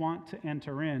didn't want to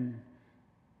enter in.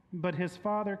 But his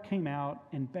father came out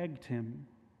and begged him.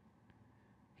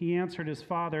 He answered his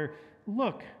father,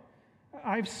 'Look,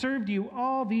 I've served you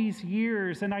all these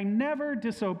years, and I never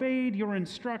disobeyed your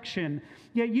instruction.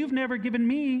 Yet you've never given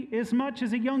me as much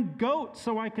as a young goat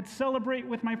so I could celebrate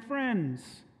with my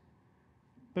friends.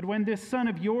 But when this son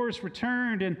of yours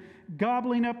returned and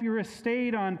gobbling up your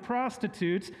estate on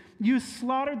prostitutes, you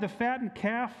slaughtered the fattened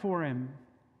calf for him.'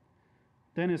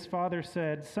 Then his father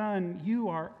said, 'Son, you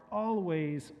are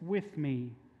always with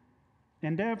me,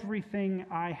 and everything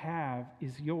I have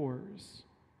is yours.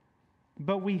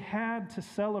 But we had to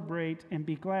celebrate and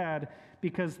be glad,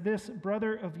 because this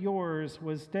brother of yours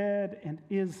was dead and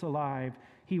is alive.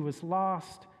 He was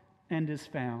lost and is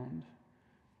found.'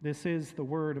 This is the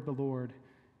word of the Lord.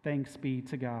 Thanks be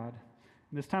to God."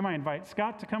 And this time I invite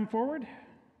Scott to come forward.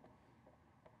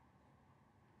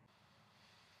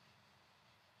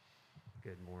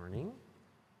 Good morning.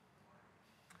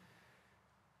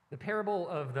 The parable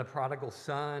of the prodigal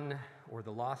son, or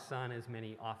the lost son as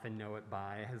many often know it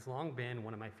by, has long been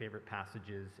one of my favorite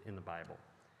passages in the Bible.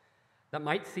 That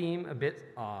might seem a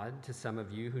bit odd to some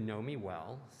of you who know me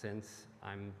well, since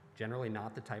I'm generally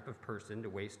not the type of person to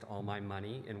waste all my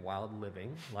money in wild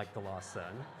living like the lost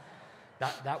son.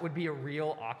 That would be a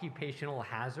real occupational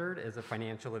hazard as a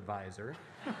financial advisor.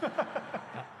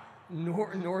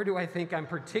 Nor do I think I'm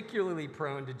particularly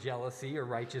prone to jealousy or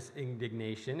righteous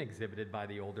indignation exhibited by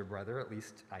the older brother. At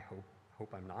least I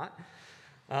hope I'm not.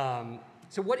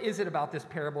 So what is it about this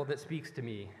parable that speaks to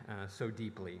me so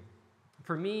deeply?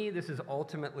 For me, this is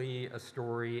ultimately a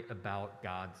story about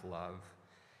God's love.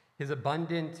 His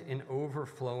abundant and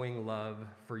overflowing love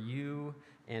for you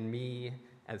and me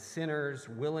as sinners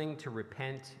willing to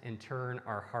repent and turn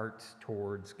our hearts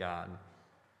towards God.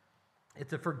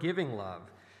 It's a forgiving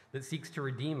love that seeks to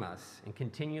redeem us and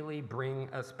continually bring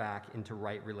us back into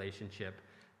right relationship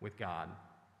with God.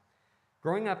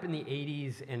 Growing up in the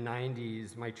 80s and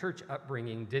 90s, my church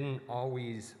upbringing didn't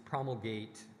always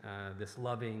promulgate this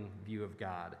loving view of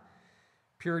God.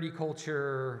 Purity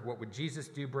culture, what would Jesus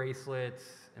do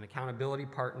bracelets, and accountability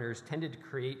partners tended to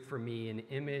create for me an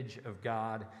image of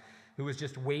God who was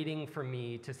just waiting for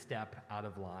me to step out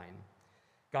of line.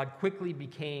 God quickly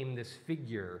became this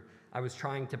figure I was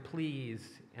trying to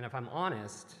please, and if I'm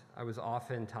honest, I was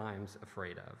oftentimes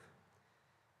afraid of.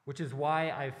 Which is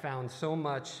why I've found so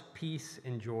much peace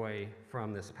and joy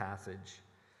from this passage.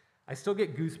 I still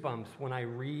get goosebumps when I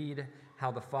read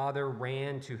how the father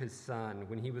ran to his son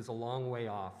when he was a long way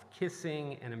off,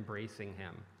 kissing and embracing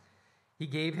him. He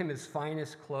gave him his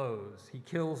finest clothes. He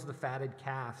kills the fatted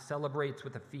calf, celebrates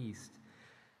with a feast.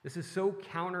 This is so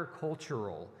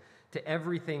countercultural to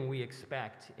everything we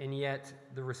expect, and yet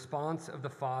the response of the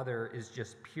father is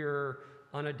just pure,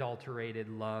 unadulterated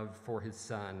love for his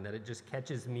son, that it just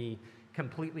catches me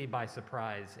completely by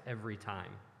surprise every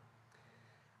time.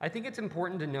 I think it's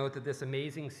important to note that this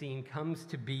amazing scene comes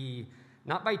to be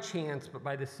not by chance, but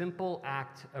by the simple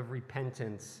act of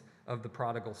repentance of the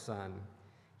prodigal son.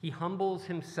 He humbles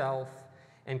himself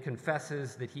and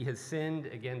confesses that he has sinned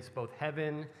against both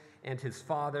heaven and his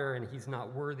father, and he's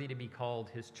not worthy to be called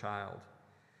his child.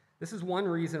 This is one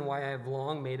reason why I have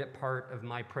long made it part of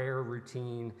my prayer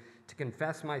routine to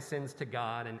confess my sins to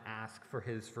God and ask for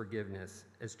his forgiveness,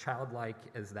 as childlike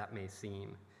as that may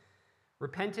seem.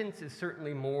 Repentance is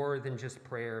certainly more than just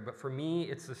prayer, but for me,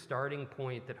 it's the starting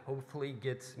point that hopefully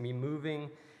gets me moving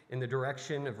in the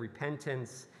direction of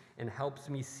repentance and helps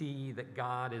me see that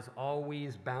God is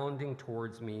always bounding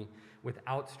towards me with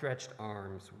outstretched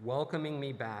arms, welcoming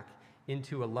me back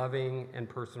into a loving and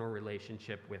personal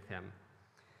relationship with him.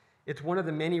 It's one of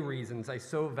the many reasons I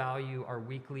so value our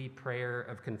weekly prayer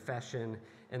of confession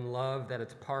and love that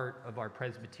it's part of our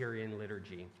Presbyterian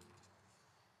liturgy.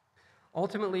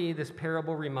 Ultimately, this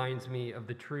parable reminds me of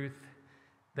the truth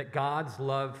that God's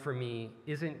love for me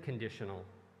isn't conditional.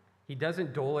 He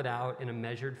doesn't dole it out in a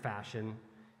measured fashion.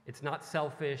 It's not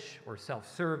selfish or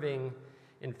self-serving.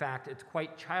 In fact, it's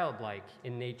quite childlike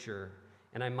in nature,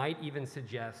 and I might even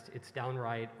suggest it's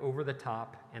downright over the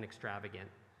top and extravagant.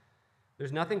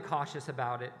 There's nothing cautious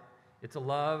about it. It's a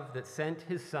love that sent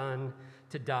his son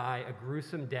to die a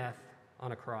gruesome death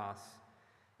on a cross.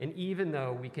 And even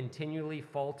though we continually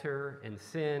falter and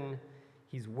sin,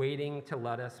 he's waiting to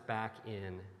let us back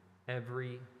in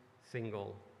every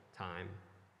single time.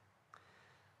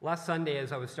 Last Sunday,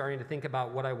 as I was starting to think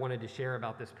about what I wanted to share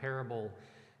about this parable,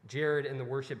 Jared and the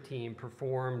worship team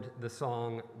performed the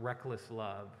song Reckless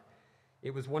Love.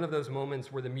 It was one of those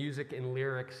moments where the music and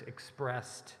lyrics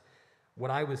expressed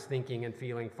what I was thinking and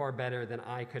feeling far better than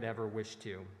I could ever wish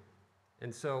to.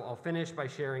 And so I'll finish by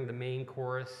sharing the main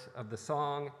chorus of the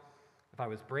song. If I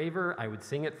was braver, I would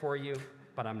sing it for you,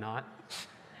 but I'm not.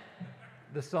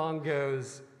 The song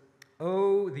goes,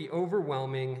 "Oh, the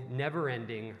overwhelming,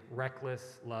 never-ending,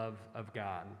 reckless love of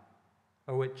God.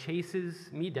 Oh, it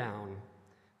chases me down,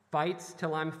 fights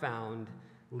till I'm found,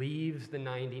 leaves the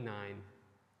 99.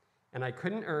 And I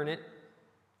couldn't earn it,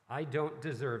 I don't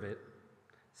deserve it,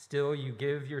 still you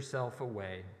give yourself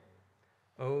away.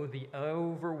 Oh, the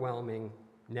overwhelming,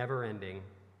 never-ending,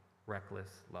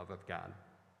 reckless love of God."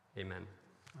 Amen.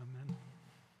 Amen.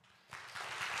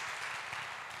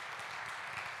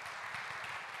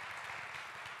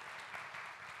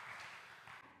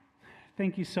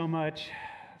 Thank you so much.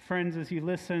 Friends, as you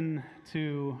listen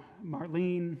to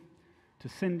Marlene, to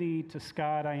Cindy, to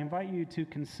Scott, I invite you to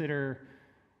consider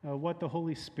what the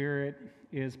Holy Spirit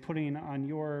is putting on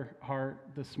your heart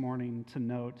this morning to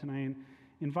note. And I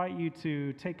invite you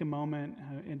to take a moment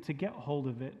and to get hold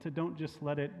of it, to don't just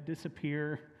let it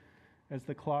disappear as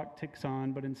the clock ticks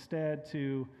on, but instead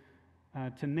to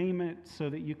name it so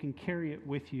that you can carry it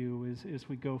with you as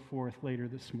we go forth later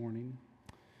this morning.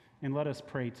 And let us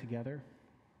pray together.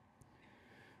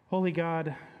 Holy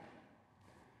God,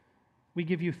 we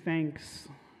give you thanks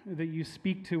that you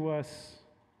speak to us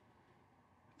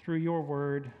through your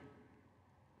word.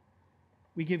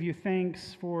 We give you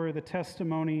thanks for the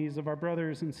testimonies of our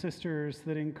brothers and sisters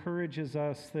that encourages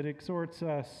us, that exhorts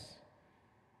us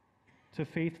to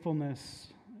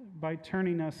faithfulness by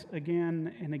turning us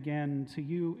again and again to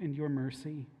you and your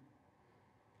mercy.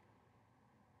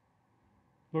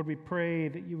 Lord, we pray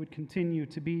that you would continue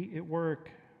to be at work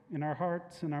in our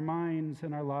hearts and our minds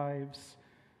and our lives.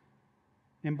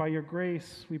 And by your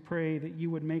grace, we pray that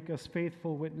you would make us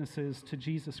faithful witnesses to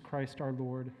Jesus Christ our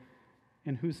Lord,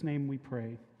 in whose name we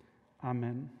pray.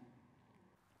 Amen.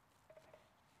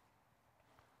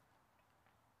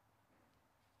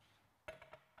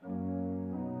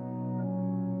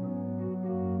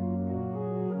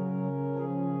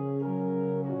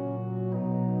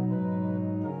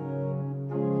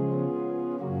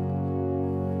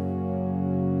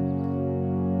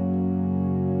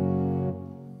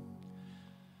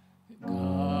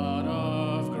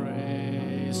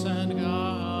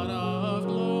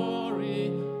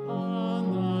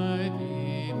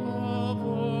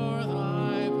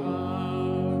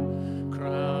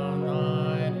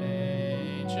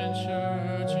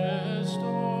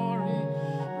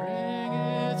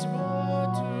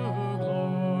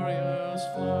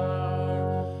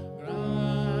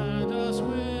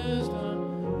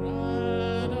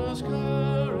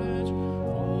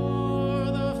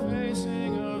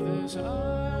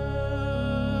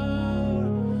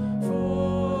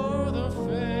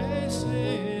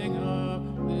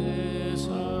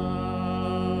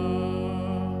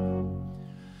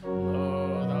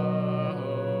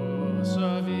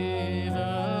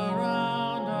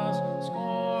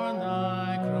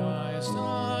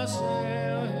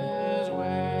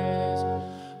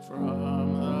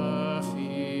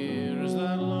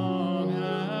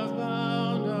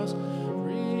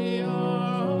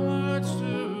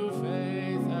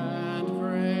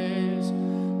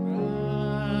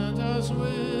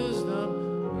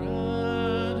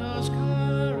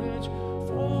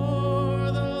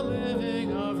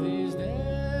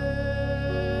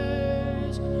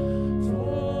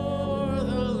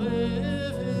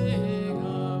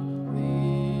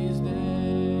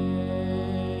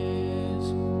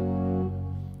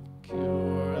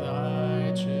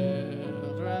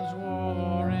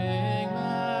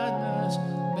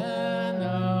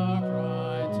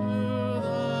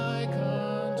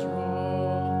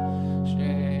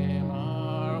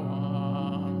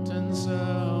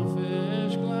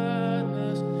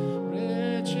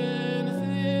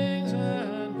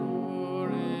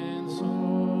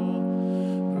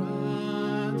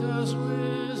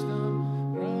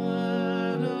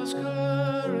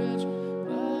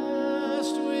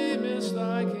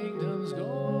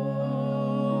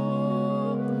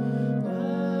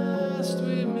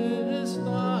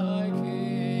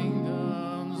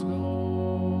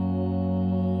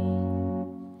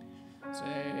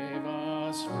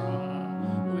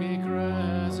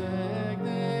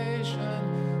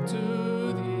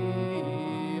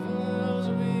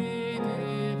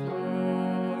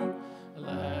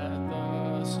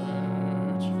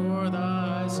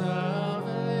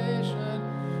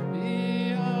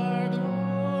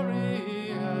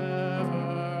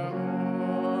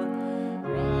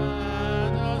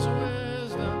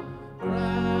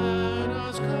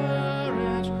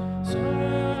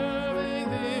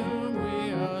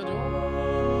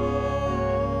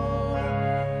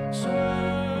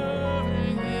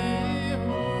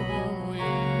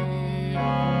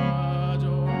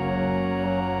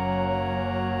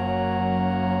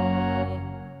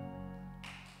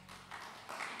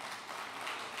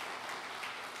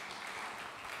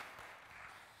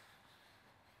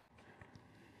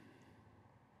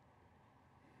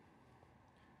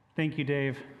 Thank you,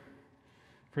 Dave,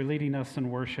 for leading us in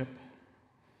worship.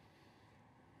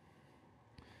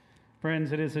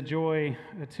 Friends, it is a joy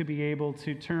to be able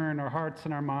to turn our hearts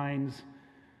and our minds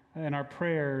and our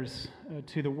prayers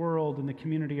to the world and the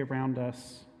community around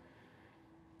us.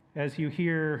 As you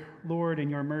hear, Lord, in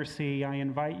your mercy, I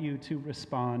invite you to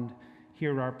respond.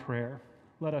 Hear our prayer.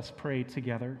 Let us pray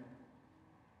together.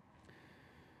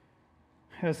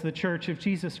 As the Church of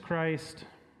Jesus Christ,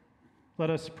 let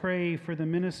us pray for the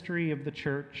ministry of the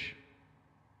church.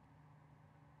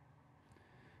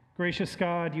 Gracious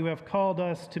God, you have called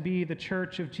us to be the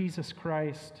Church of Jesus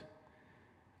Christ.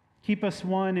 Keep us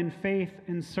one in faith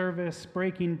and service,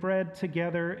 breaking bread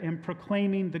together and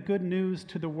proclaiming the good news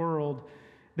to the world,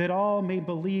 that all may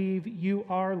believe you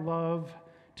are love,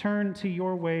 turn to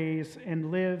your ways, and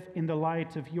live in the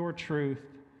light of your truth.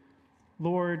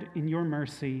 Lord, in your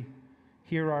mercy,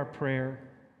 hear our prayer.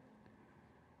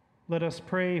 Let us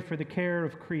pray for the care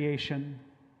of creation.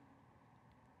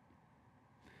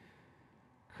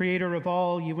 Creator of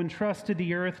all, you entrusted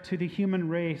the earth to the human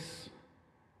race,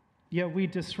 yet we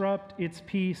disrupt its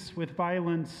peace with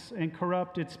violence and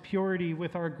corrupt its purity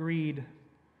with our greed.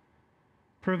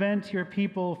 Prevent your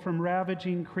people from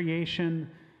ravaging creation,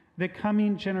 that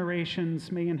coming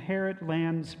generations may inherit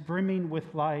lands brimming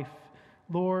with life.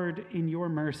 Lord, in your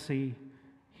mercy,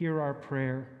 hear our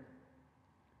prayer.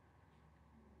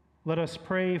 Let us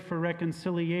pray for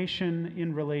reconciliation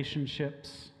in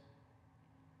relationships.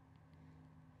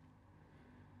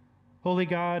 Holy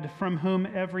God, from whom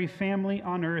every family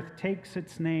on earth takes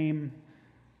its name,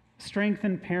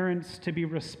 strengthen parents to be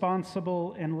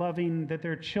responsible and loving, that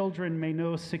their children may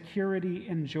know security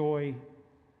and joy.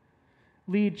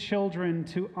 Lead children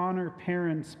to honor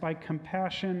parents by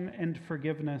compassion and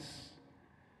forgiveness.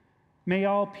 May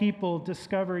all people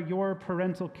discover your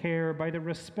parental care by the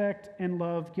respect and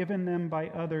love given them by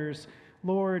others.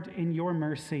 Lord, in your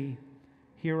mercy,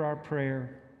 hear our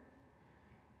prayer.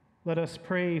 Let us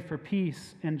pray for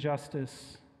peace and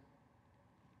justice.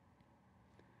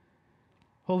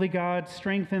 Holy God,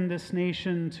 strengthen this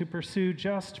nation to pursue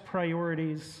just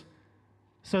priorities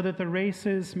so that the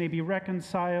races may be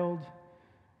reconciled,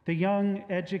 the young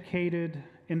educated,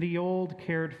 and the old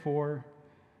cared for,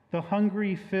 the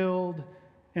hungry filled,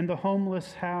 and the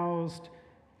homeless housed,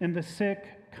 and the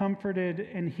sick comforted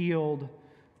and healed.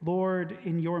 Lord,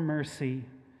 in your mercy,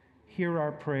 hear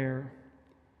our prayer.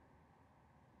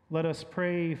 Let us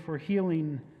pray for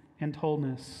healing and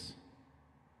wholeness.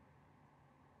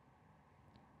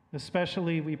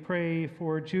 Especially we pray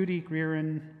for Judy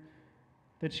Greeran,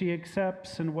 that she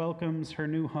accepts and welcomes her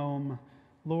new home.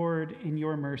 Lord, in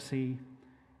your mercy,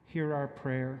 hear our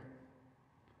prayer.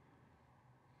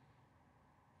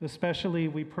 Especially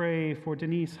we pray for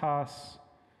Denise Haas,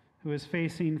 who is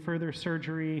facing further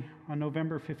surgery on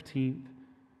November 15th.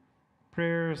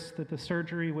 Prayers that the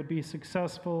surgery would be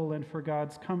successful and for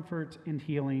God's comfort and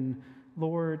healing.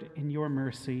 Lord, in your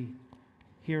mercy,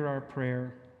 hear our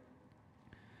prayer.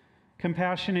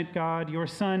 Compassionate God, your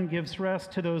Son gives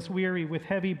rest to those weary with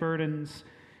heavy burdens.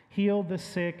 Heal the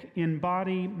sick in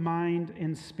body, mind,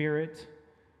 and spirit.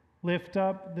 Lift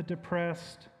up the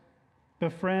depressed.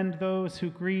 Befriend those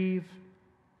who grieve.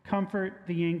 Comfort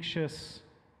the anxious.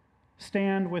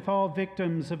 Stand with all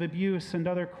victims of abuse and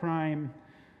other crime.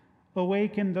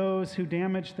 Awaken those who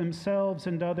damage themselves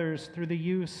and others through the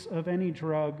use of any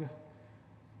drug.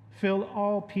 Fill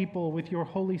all people with your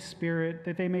Holy Spirit,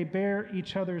 that they may bear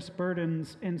each other's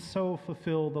burdens and so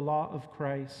fulfill the law of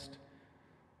Christ.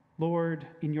 Lord,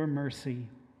 in your mercy,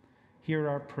 hear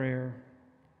our prayer.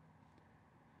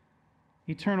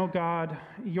 Eternal God,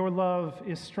 your love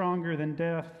is stronger than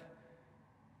death,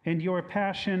 and your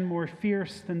passion more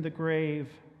fierce than the grave.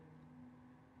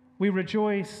 We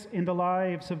rejoice in the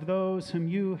lives of those whom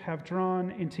you have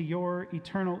drawn into your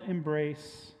eternal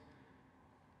embrace.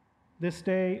 This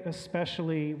day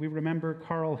especially, we remember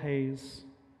Carl Hayes.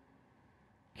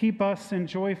 Keep us in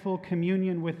joyful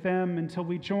communion with them until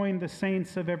we join the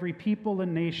saints of every people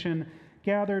and nation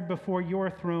gathered before your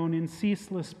throne in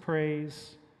ceaseless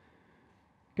praise.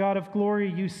 God of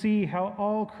glory, you see how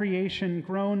all creation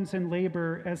groans in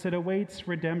labor as it awaits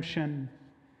redemption.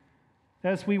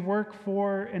 As we work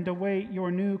for and await your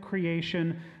new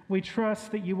creation, we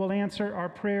trust that you will answer our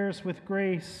prayers with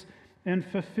grace and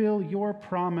fulfill your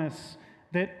promise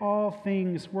that all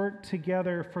things work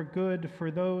together for good for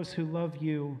those who love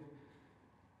you.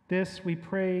 This we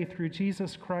pray through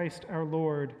Jesus Christ our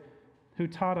Lord, who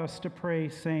taught us to pray,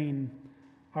 saying,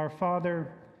 Our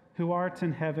Father, who art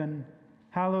in heaven,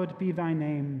 hallowed be thy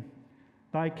name.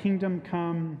 Thy kingdom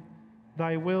come,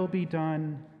 thy will be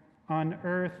done, on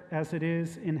earth as it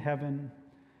is in heaven.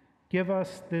 Give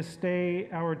us this day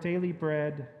our daily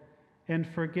bread, and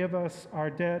forgive us our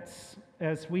debts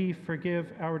as we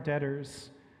forgive our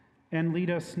debtors. And lead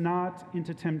us not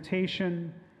into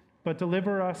temptation, but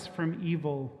deliver us from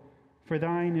evil. For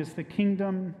thine is the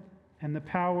kingdom, and the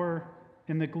power,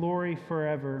 and the glory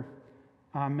forever.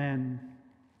 Amen.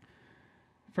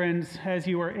 Friends, as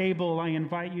you are able, I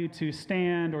invite you to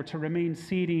stand or to remain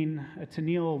seating, to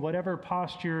kneel, whatever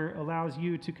posture allows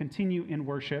you to continue in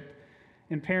worship.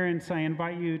 And parents, I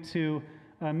invite you to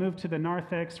move to the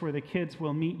narthex where the kids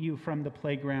will meet you from the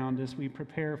playground as we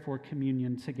prepare for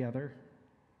communion together.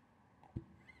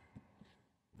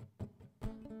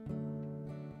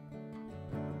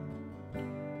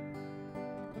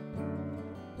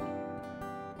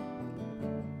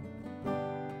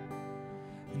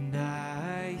 And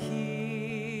I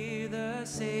hear the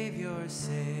Savior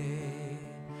say,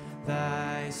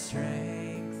 thy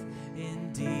strength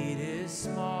indeed is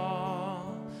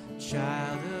small.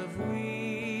 Child of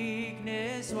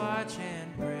weakness, watch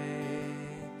and pray.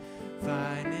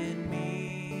 Find in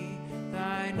me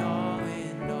thine all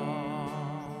in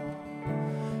all.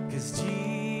 'Cause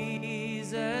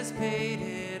Jesus paid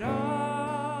it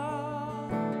all.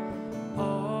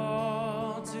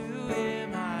 All to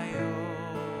him I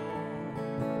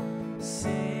owe.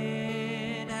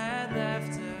 Sin had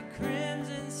left a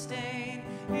crimson stain.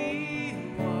 He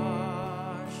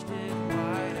washed it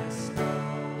white as snow.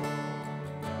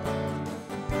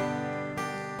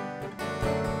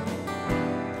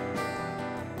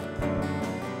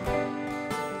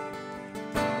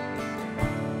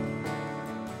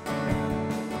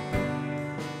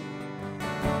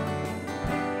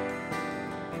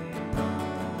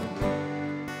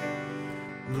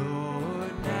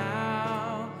 Lord,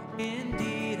 now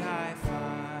indeed I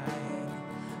find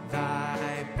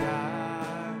thy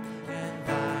power and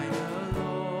thine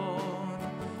alone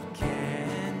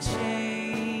can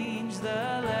change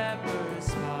the leper's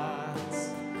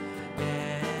spots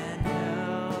and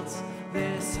melt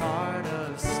this heart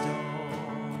of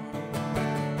stone.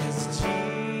 'Cause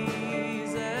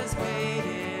Jesus paid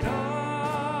it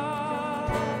all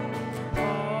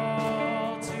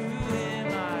to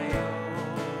him I owe.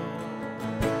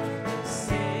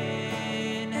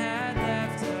 Sin had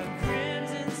left a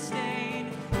crimson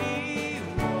stain. He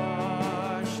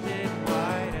washed it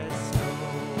white as snow.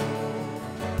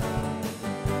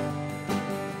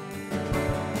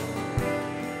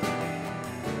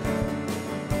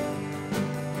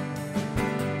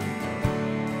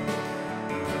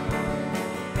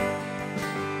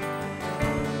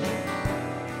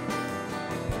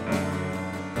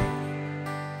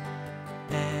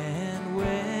 And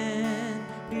when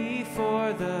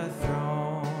before the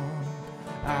throne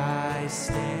I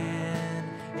stand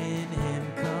in him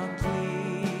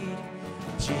complete,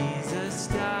 Jesus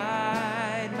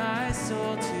died my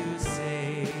soul to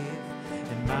save,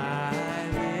 and my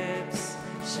lips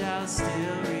shall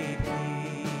still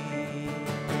repeat,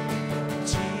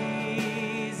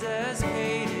 Jesus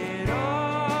paid it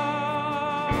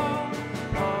all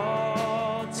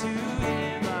to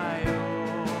him I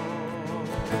owe.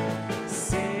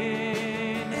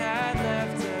 Sin had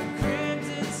left a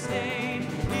crimson stain.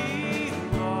 He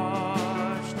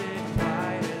washed it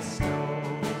white as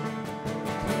snow.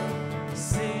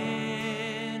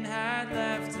 Sin had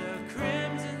left a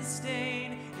crimson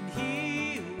stain, and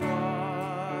he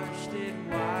washed it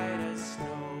white as snow.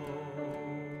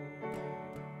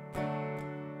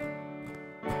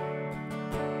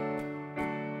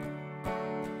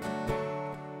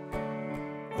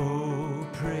 Oh,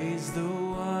 praise the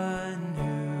one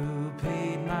who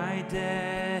paid my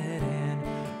debt and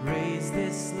raised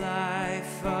this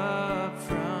life up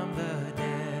from the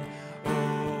dead.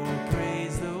 Oh,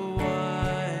 praise the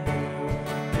one who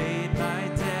paid my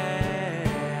debt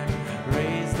and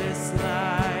raised this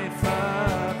life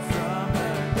up from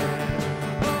the dead.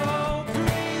 Oh,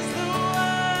 praise the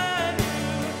one who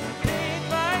paid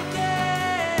my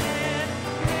debt and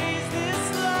raised this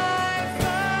life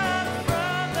up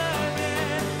from the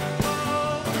dead.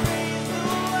 Oh, praise the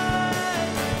one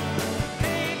who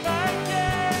paid my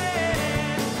debt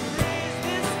and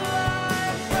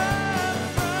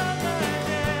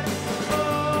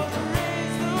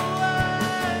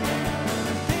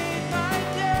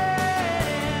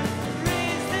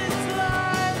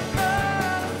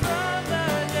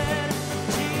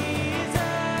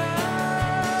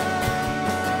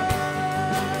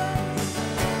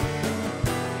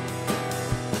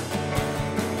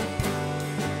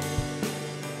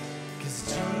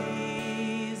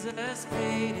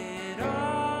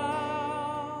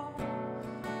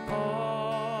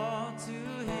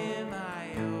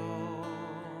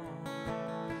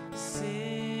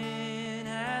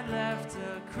left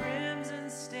a crimson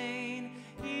stain,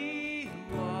 he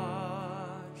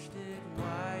washed it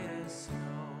white as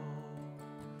snow.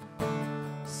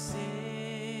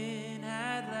 Sin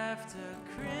had left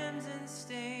a crimson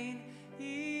stain,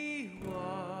 he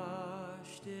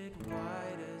washed it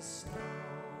white as snow.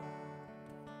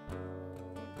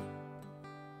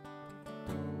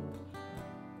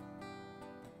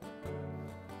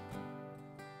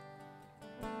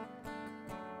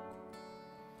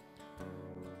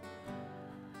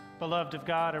 Beloved of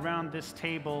God, around this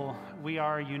table, we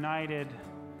are united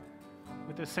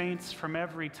with the saints from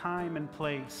every time and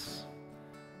place.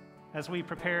 As we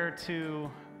prepare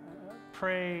to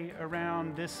pray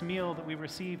around this meal that we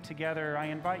receive together, I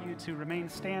invite you to remain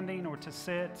standing or to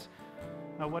sit,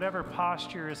 whatever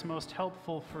posture is most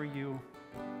helpful for you.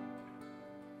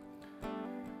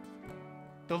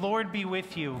 The Lord be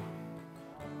with you.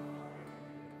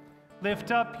 Lift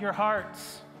up your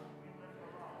hearts.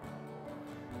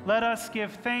 Let us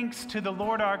give thanks to the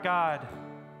Lord our God.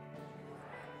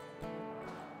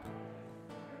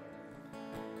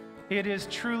 It is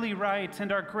truly right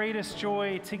and our greatest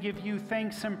joy to give you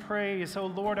thanks and praise, O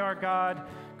Lord our God,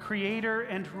 creator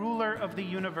and ruler of the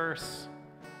universe.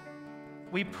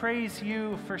 We praise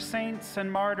you for saints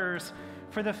and martyrs,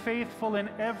 for the faithful in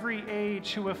every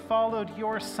age who have followed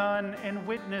your Son and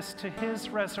witnessed to his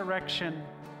resurrection.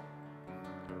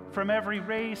 From every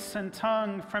race and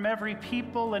tongue, from every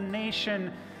people and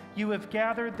nation, you have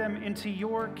gathered them into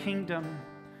your kingdom.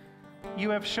 You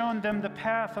have shown them the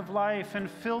path of life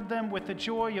and filled them with the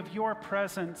joy of your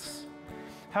presence.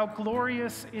 How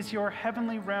glorious is your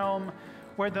heavenly realm,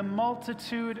 where the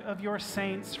multitude of your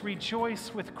saints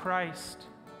rejoice with Christ.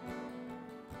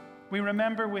 We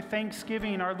remember with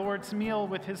thanksgiving our Lord's meal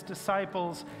with his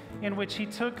disciples, in which he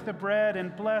took the bread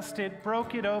and blessed it,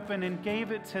 broke it open, and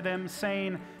gave it to them,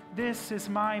 saying, "This is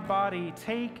my body.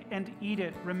 Take and eat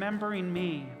it, remembering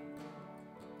me."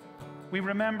 We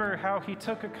remember how he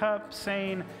took a cup,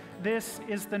 saying, "This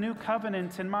is the new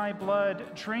covenant in my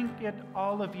blood. Drink it,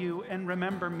 all of you, and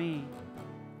remember me."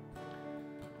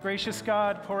 Gracious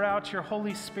God, pour out your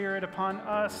Holy Spirit upon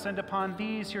us and upon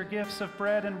these your gifts of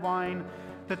bread and wine,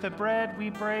 that the bread we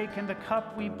break and the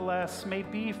cup we bless may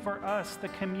be for us the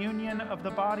communion of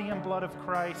the body and blood of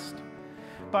Christ.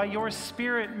 By your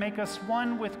Spirit, make us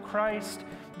one with Christ,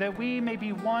 that we may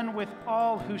be one with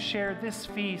all who share this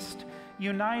feast,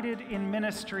 united in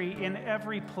ministry in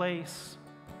every place.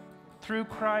 Through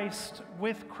Christ,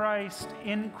 with Christ,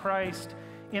 in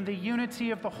the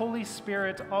unity of the Holy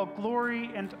Spirit, all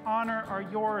glory and honor are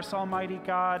yours, Almighty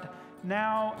God,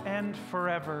 now and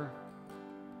forever.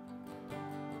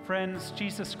 Friends,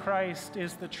 Jesus Christ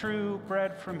is the true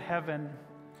bread from heaven,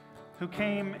 who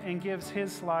came and gives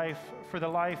his life for the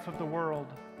life of the world.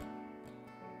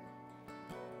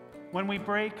 When we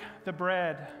break the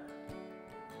bread,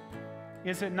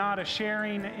 is it not a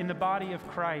sharing in the body of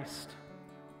Christ?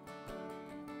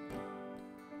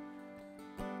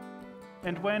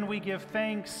 And when we give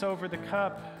thanks over the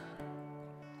cup,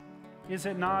 is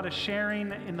it not a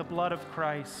sharing in the blood of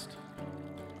Christ?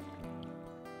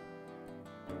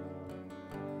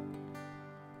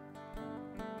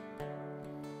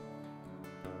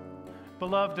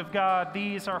 Beloved of God,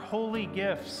 these are holy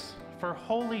gifts for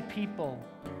holy people.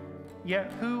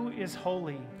 Yet who is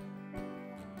holy?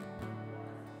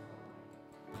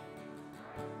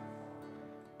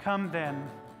 Come then,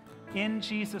 in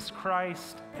Jesus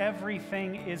Christ,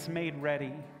 everything is made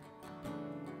ready.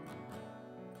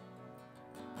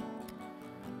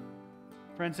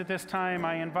 Friends, at this time,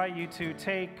 I invite you to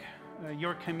take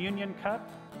your communion cup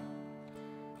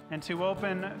and to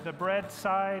open the bread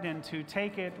side and to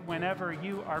take it whenever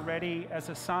you are ready as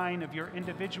a sign of your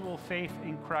individual faith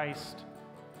in Christ.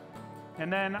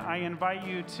 And then I invite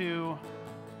you to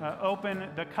open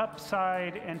the cup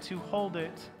side and to hold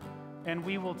it, and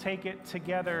we will take it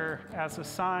together as a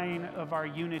sign of our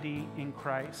unity in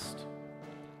Christ.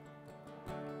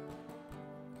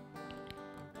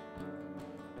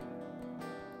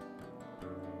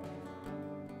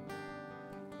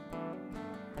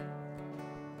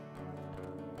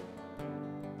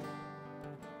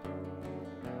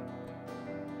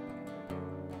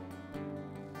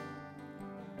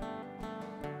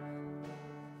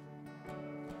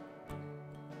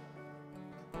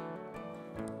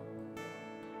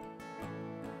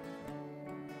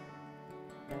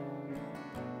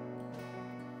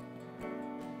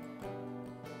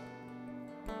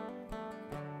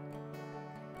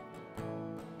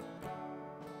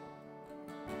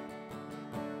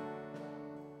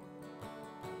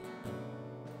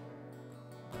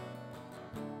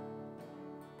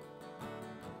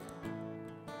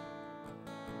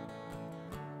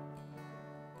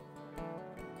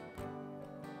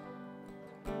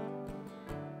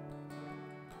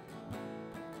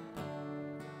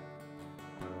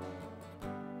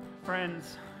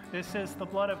 Friends, this is the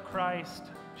blood of Christ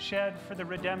shed for the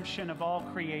redemption of all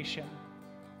creation.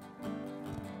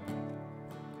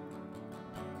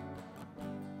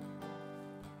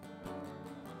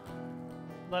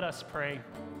 Let us pray.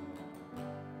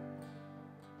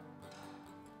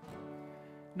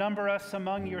 Number us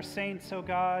among your saints, O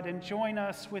God, and join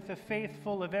us with the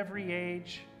faithful of every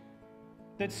age,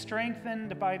 that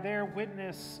strengthened by their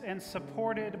witness and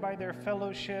supported by their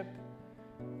fellowship,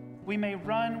 we may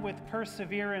run with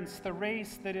perseverance the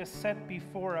race that is set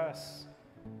before us,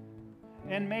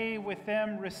 and may with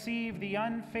them receive the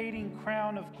unfading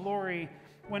crown of glory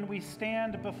when we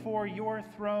stand before your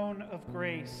throne of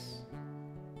grace.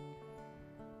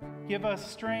 Give us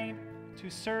strength to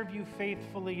serve you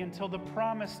faithfully until the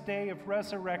promised day of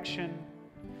resurrection,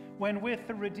 when with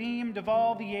the redeemed of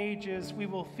all the ages we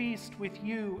will feast with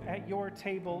you at your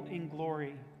table in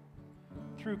glory.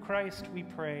 Through Christ we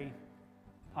pray.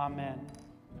 Amen.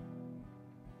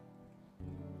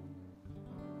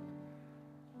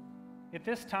 At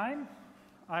this time,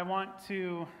 I want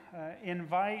to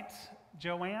invite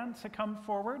Joanne to come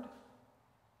forward.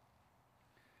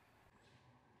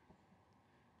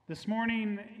 This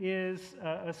morning is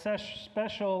a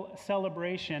special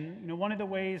celebration. You know, one of the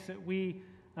ways that we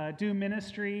do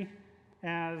ministry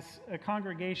as a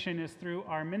congregation is through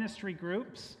our ministry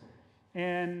groups.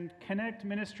 And Connect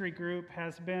Ministry Group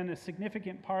has been a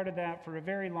significant part of that for a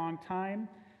very long time.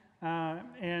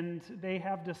 And they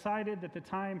have decided that the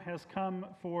time has come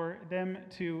for them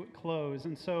to close.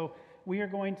 And so we are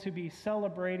going to be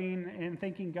celebrating and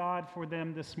thanking God for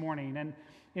them this morning. And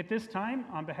at this time,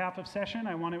 on behalf of Session,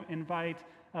 I want to invite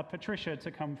Patricia to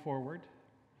come forward.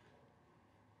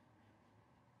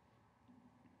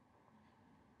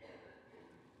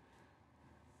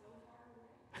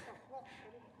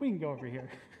 We can go over here.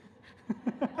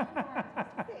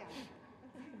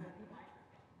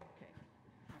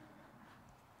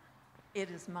 It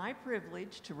is my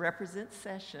privilege to represent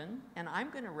Session, and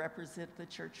I'm going to represent the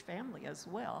church family as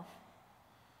well.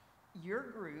 Your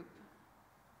group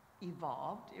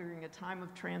evolved during a time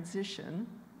of transition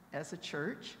as a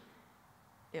church.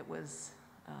 It was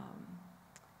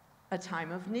a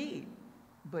time of need,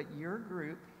 but your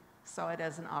group saw it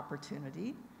as an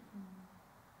opportunity.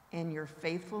 And your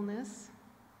faithfulness,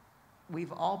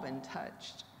 we've all been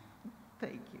touched.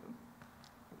 Thank you.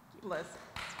 Bless.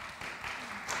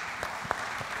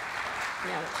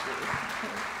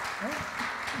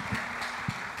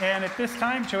 And at this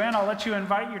time, Joanne, I'll let you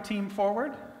invite your team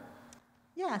forward.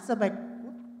 Yeah, so my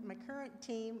current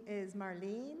team is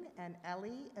Marlene and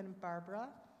Ellie and Barbara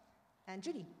and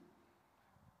Judy.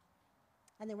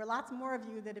 And there were lots more of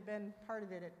you that have been part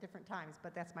of it at different times,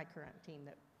 but that's my current team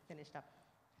that finished up.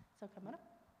 So come on up.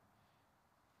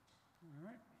 All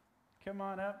right, come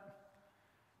on up.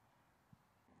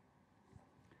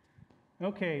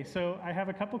 Okay, so I have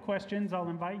a couple questions I'll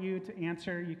invite you to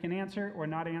answer. You can answer or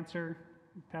not answer.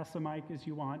 Pass the mic as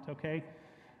you want, okay?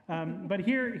 But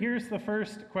here's the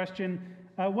first question.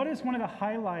 What is one of the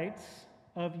highlights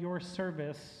of your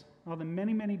service, all the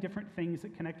many, many different things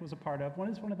that Connect was a part of? What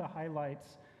is one of the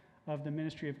highlights of the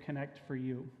ministry of Connect for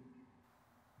you?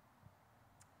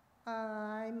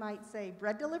 I might say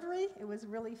bread delivery. It was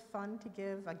really fun to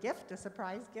give a gift, a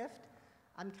surprise gift.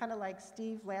 I'm kind of like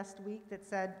Steve last week that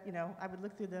said, you know, I would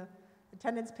look through the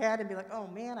attendance pad and be like, oh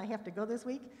man, I have to go this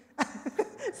week.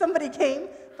 Somebody came,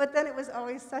 but then it was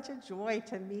always such a joy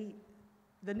to meet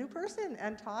the new person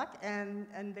and talk, and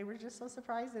they were just so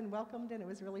surprised and welcomed, and it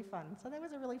was really fun. So that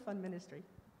was a really fun ministry.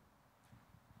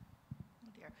 Oh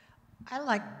dear. I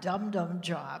like dum-dum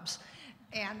jobs,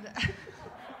 and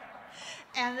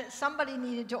and somebody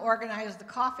needed to organize the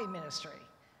coffee ministry.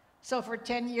 So for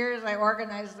 10 years, I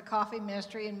organized the coffee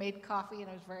ministry and made coffee, and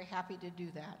I was very happy to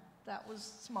do that. That was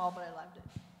small, but I loved it.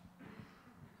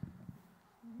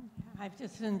 I've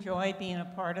just enjoyed being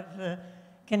a part of the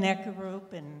Connect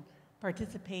group and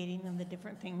participating in the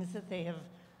different things that they have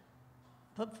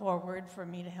put forward for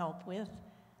me to help with.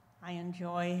 I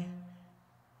enjoy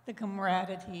the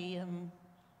camaraderie and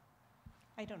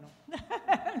I don't know.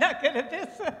 I'm not good at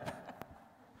this.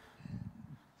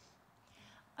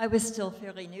 I was still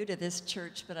fairly new to this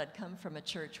church, but I'd come from a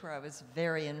church where I was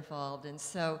very involved, and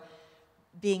so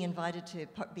being invited to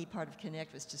be part of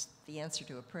Connect was just the answer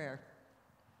to a prayer.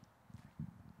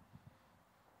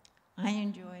 I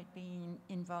enjoyed being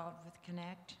involved with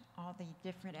Connect, all the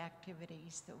different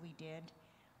activities that we did.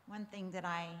 One thing that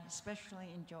I especially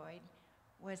enjoyed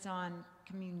was on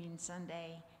Communion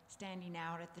Sunday, standing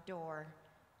out at the door,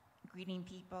 greeting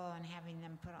people and having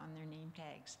them put on their name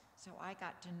tags. So I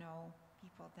got to know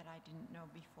people that I didn't know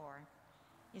before.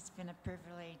 It's been a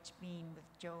privilege being with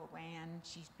Joanne.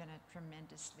 She's been a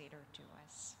tremendous leader to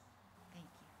us. Thank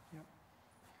you. Yep.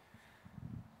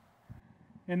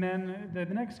 And then the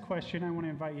next question I want to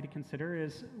invite you to consider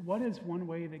is, what is one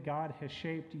way that God has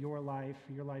shaped your life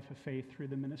of faith through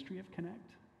the ministry of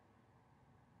Connect?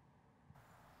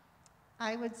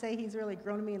 I would say he's really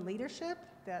grown me in leadership.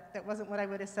 That wasn't what I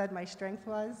would have said my strength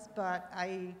was, but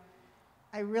I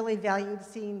really valued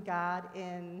seeing God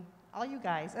in all you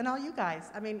guys.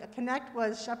 I mean, Connect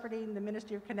was shepherding the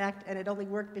ministry of Connect, and it only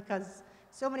worked because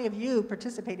so many of you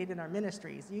participated in our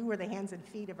ministries. You were the hands and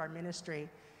feet of our ministry.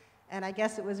 And I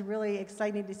guess it was really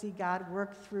exciting to see God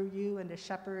work through you and to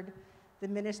shepherd the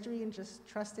ministry, and just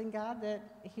trusting God that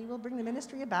he will bring the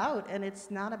ministry about. And it's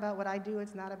not about what I do,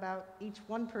 it's not about each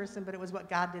one person, but it was what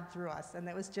God did through us. And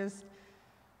it was just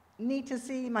neat to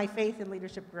see my faith and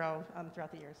leadership grow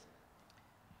throughout the years.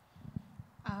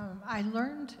 I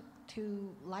learned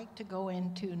to like to go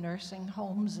into nursing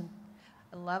homes and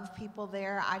love people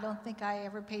there. I don't think I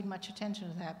ever paid much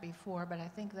attention to that before, but I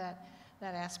think that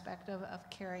aspect of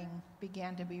caring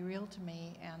began to be real to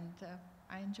me, and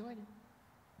I enjoyed it.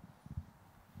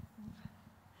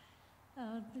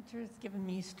 The church's given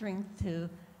me strength to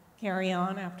carry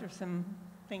on after some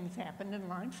things happened in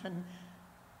life, and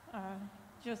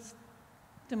just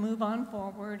to move on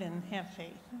forward and have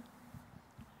faith.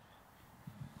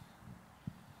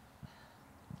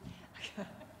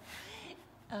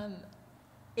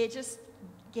 It just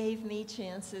gave me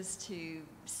chances to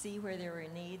see where there were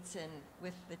needs, and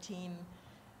with the team,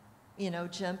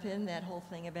 jump in, that whole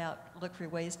thing about look for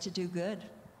ways to do good.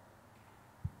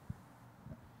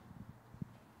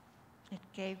 It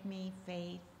gave me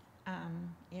faith.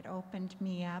 It opened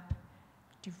me up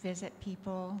to visit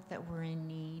people that were in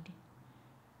need.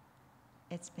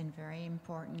 It's been very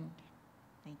important.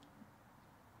 Thank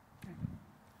you.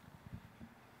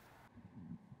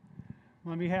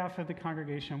 Well, on behalf of the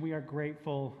congregation, we are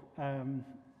grateful.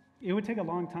 It would take a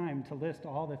long time to list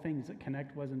all the things that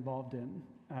Connect was involved in.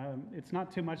 It's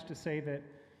not too much to say that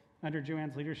under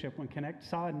Joanne's leadership, when Connect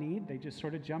saw a need, they just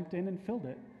sort of jumped in and filled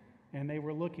it. And they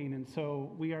were looking, and so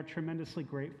we are tremendously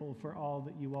grateful for all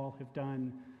that you all have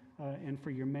done and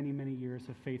for your many, many years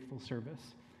of faithful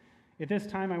service. At this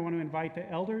time, I want to invite the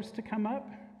elders to come up,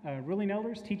 ruling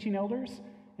elders, teaching elders,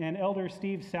 and Elder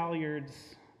Steve Salyards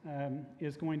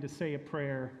is going to say a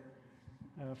prayer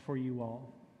for you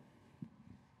all.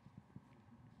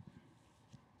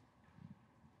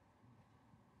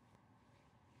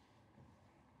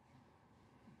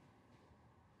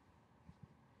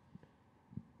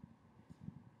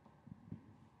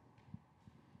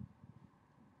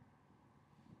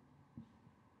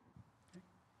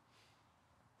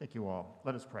 Thank you all.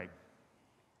 Let us pray.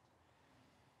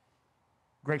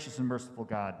 Gracious and merciful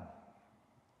God,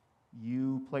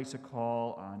 you place a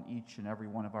call on each and every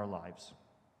one of our lives.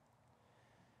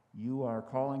 You are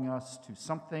calling us to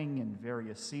something in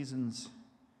various seasons,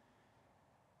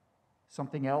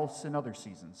 something else in other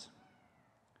seasons.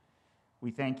 We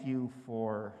thank you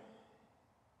for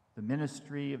the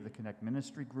ministry of the Connect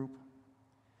Ministry Group.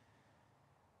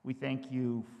 We thank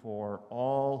you for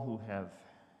all who have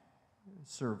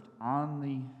served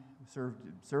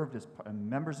as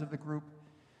members of the group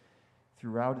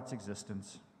throughout its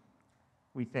existence.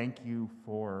 We thank you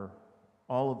for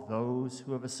all of those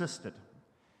who have assisted,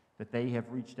 that they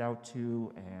have reached out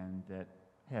to and that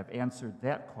have answered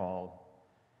that call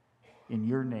in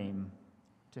your name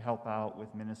to help out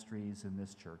with ministries in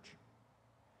this church.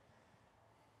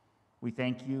 We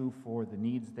thank you for the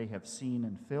needs they have seen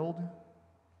and filled.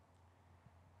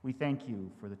 We thank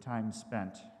you for the time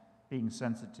spent being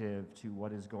sensitive to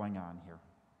what is going on here.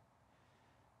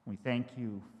 We thank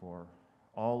you for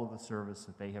all of the service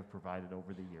that they have provided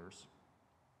over the years.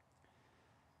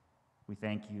 We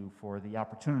thank you for the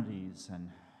opportunities and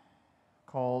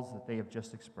calls that they have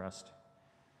just expressed,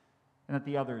 and that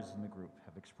the others in the group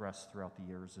have expressed throughout the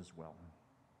years as well.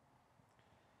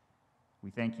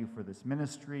 We thank you for this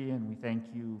ministry, and we thank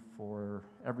you for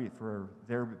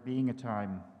there being a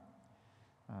time,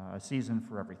 a season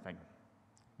for everything.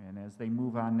 And as they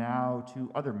move on now to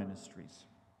other ministries,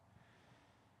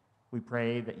 we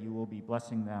pray that you will be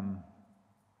blessing them,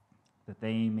 that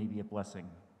they may be a blessing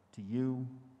to you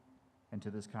and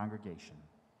to this congregation.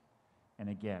 And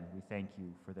again, we thank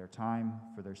you for their time,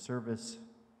 for their service,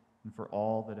 and for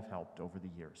all that have helped over the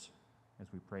years.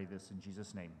 As we pray this in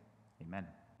Jesus' name, amen.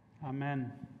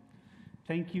 Amen.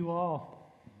 Thank you all.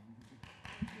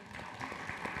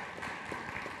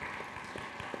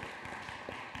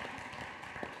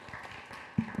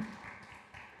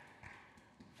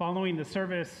 Following the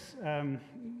service,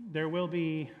 There will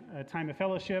be a time of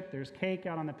fellowship. There's cake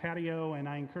out on the patio, and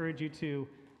I encourage you to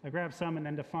grab some and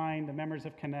then to find the members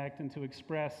of Connect and to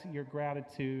express your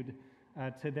gratitude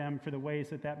to them for the ways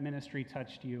that that ministry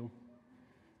touched you.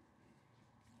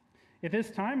 At this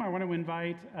time, I want to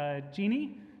invite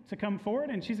Jeannie to come forward,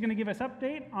 and she's going to give us an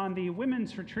update on the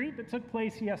women's retreat that took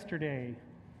place yesterday.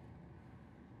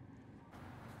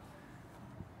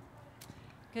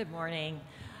 Good morning.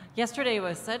 Yesterday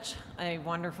was such a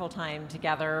wonderful time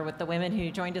together with the women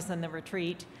who joined us in the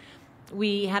retreat.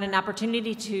 We had an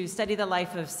opportunity to study the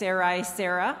life of Sarai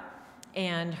Sarah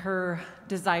and her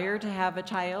desire to have a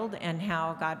child and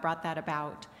how God brought that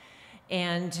about,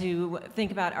 and to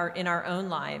think about in our own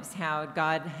lives how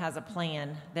God has a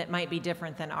plan that might be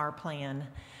different than our plan,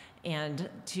 and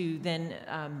to then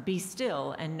be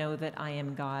still and know that I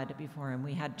am God before Him.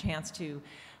 We had a chance to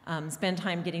spend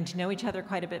time getting to know each other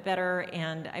quite a bit better,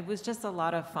 and it was just a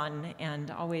lot of fun and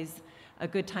always a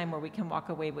good time where we can walk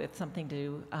away with something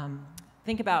to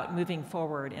think about moving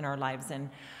forward in our lives. And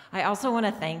I also want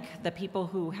to thank the people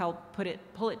who helped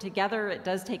pull it together. It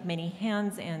does take many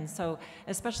hands, and so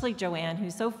especially Joanne,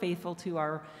 who's so faithful to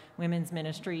our women's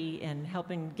ministry and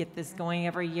helping get this going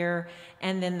every year,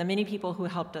 and then the many people who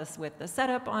helped us with the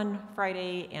setup on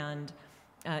Friday and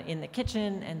in the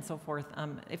kitchen and so forth.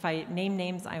 If I name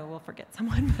names, I will forget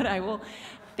someone, but I will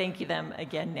thank you them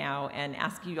again now and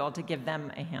ask you all to give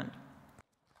them a hand.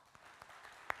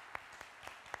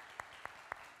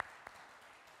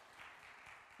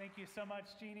 Thank you so much,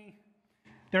 Jeannie.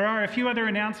 There are a few other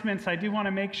announcements I do want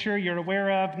to make sure you're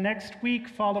aware of. Next week,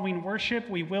 following worship,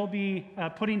 we will be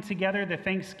putting together the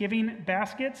Thanksgiving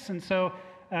baskets. And so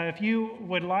if you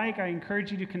would like, I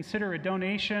encourage you to consider a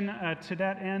donation to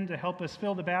that end to help us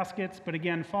fill the baskets. But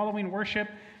again, following worship,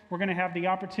 we're going to have the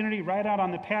opportunity right out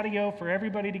on the patio for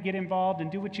everybody to get involved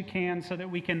and do what you can so that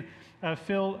we can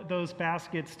fill those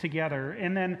baskets together.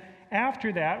 And then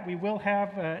after that, we will have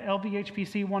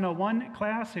LVHPC 101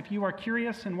 class. If you are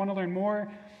curious and want to learn more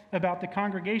about the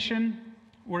congregation,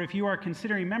 or if you are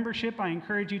considering membership, I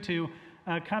encourage you to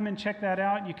come and check that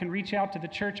out. You can reach out to the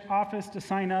church office to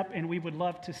sign up, and we would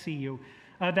love to see you.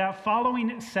 That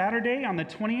following Saturday, on the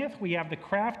 20th, we have the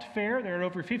craft fair. There are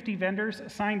over 50 vendors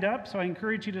signed up, so I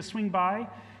encourage you to swing by.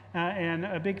 And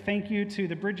a big thank you to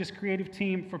the Bridges creative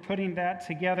team for putting that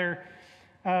together.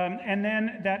 And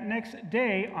then that next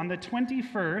day, on the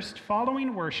 21st,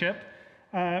 following worship,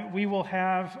 we will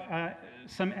have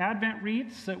some Advent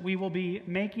wreaths that we will be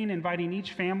making, inviting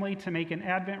each family to make an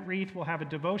Advent wreath. We'll have a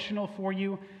devotional for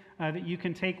you that you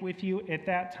can take with you at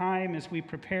that time as we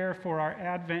prepare for our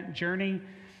Advent journey.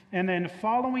 And then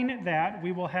following that,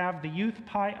 we will have the youth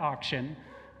pie auction.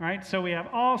 Right? So we have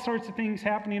all sorts of things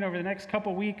happening over the next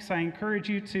couple weeks. I encourage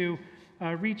you to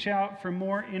reach out for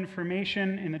more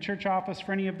information in the church office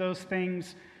for any of those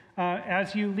things.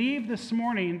 As you leave this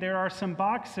morning, there are some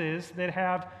boxes that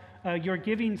have your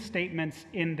giving statements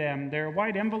in them. They're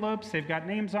white envelopes. They've got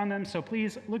names on them. So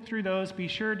please look through those. Be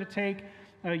sure to take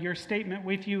your statement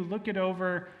with you. Look it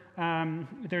over.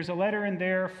 There's a letter in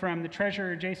there from the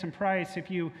treasurer, Jason Price. If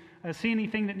you see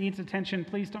anything that needs attention,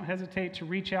 please don't hesitate to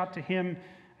reach out to him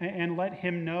and let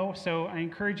him know. So I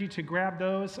encourage you to grab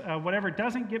those. Whatever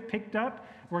doesn't get picked up,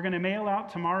 we're going to mail out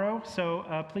tomorrow.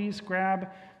 So please grab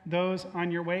those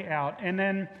on your way out. And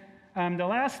then the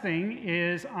last thing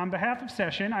is, on behalf of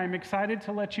Session, I'm excited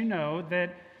to let you know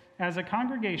that as a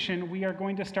congregation, we are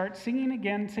going to start singing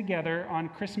again together on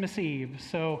Christmas Eve.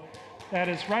 So that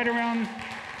is right around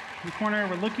the corner.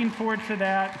 We're looking forward to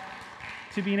that,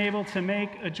 to being able to make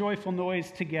a joyful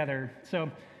noise together. So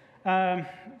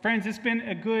friends, it's been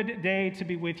a good day to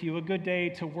be with you, a good day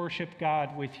to worship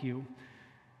God with you.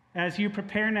 As you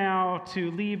prepare now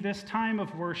to leave this time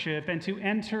of worship and to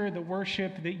enter the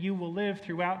worship that you will live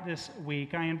throughout this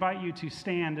week, I invite you to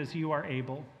stand as you are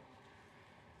able.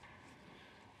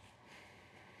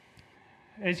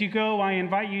 As you go, I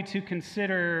invite you to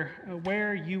consider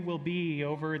where you will be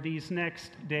over these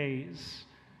next days.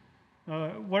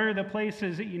 What are the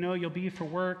places that you know you'll be for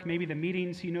work, maybe the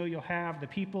meetings you know you'll have, the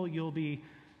people you'll be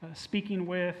speaking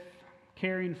with,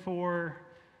 caring for?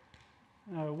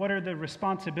 What are the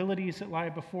responsibilities that lie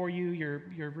before you,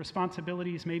 your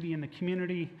responsibilities maybe in the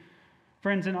community?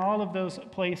 Friends, in all of those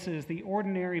places, the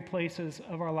ordinary places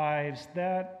of our lives,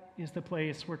 that is the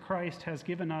place where Christ has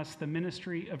given us the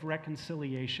ministry of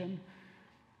reconciliation.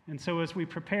 And so as we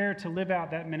prepare to live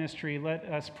out that ministry, let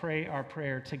us pray our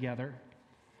prayer together.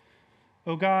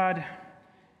 O God,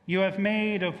 you have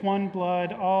made of one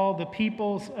blood all the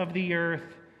peoples of the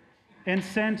earth and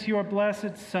sent your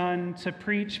blessed Son to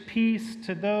preach peace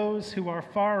to those who are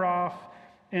far off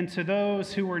and to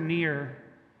those who are near.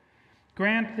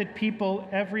 Grant that people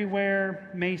everywhere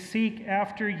may seek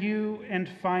after you and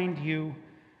find you.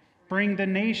 Bring the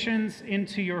nations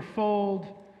into your fold.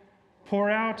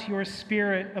 Pour out your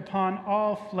Spirit upon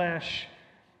all flesh,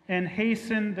 and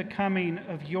hasten the coming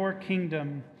of your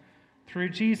kingdom. Through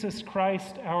Jesus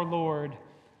Christ our Lord.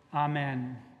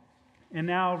 Amen. And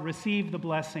now receive the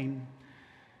blessing.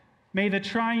 May the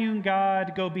triune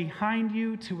God go behind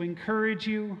you to encourage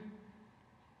you,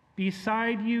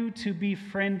 beside you to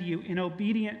befriend you in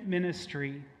obedient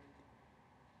ministry,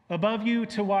 above you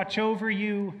to watch over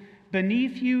you,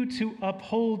 beneath you to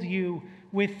uphold you,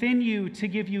 within you to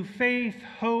give you faith,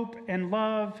 hope, and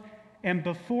love, and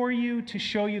before you to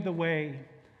show you the way.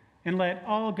 And let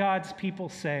all God's people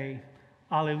say,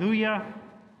 Alleluia,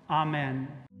 Amen.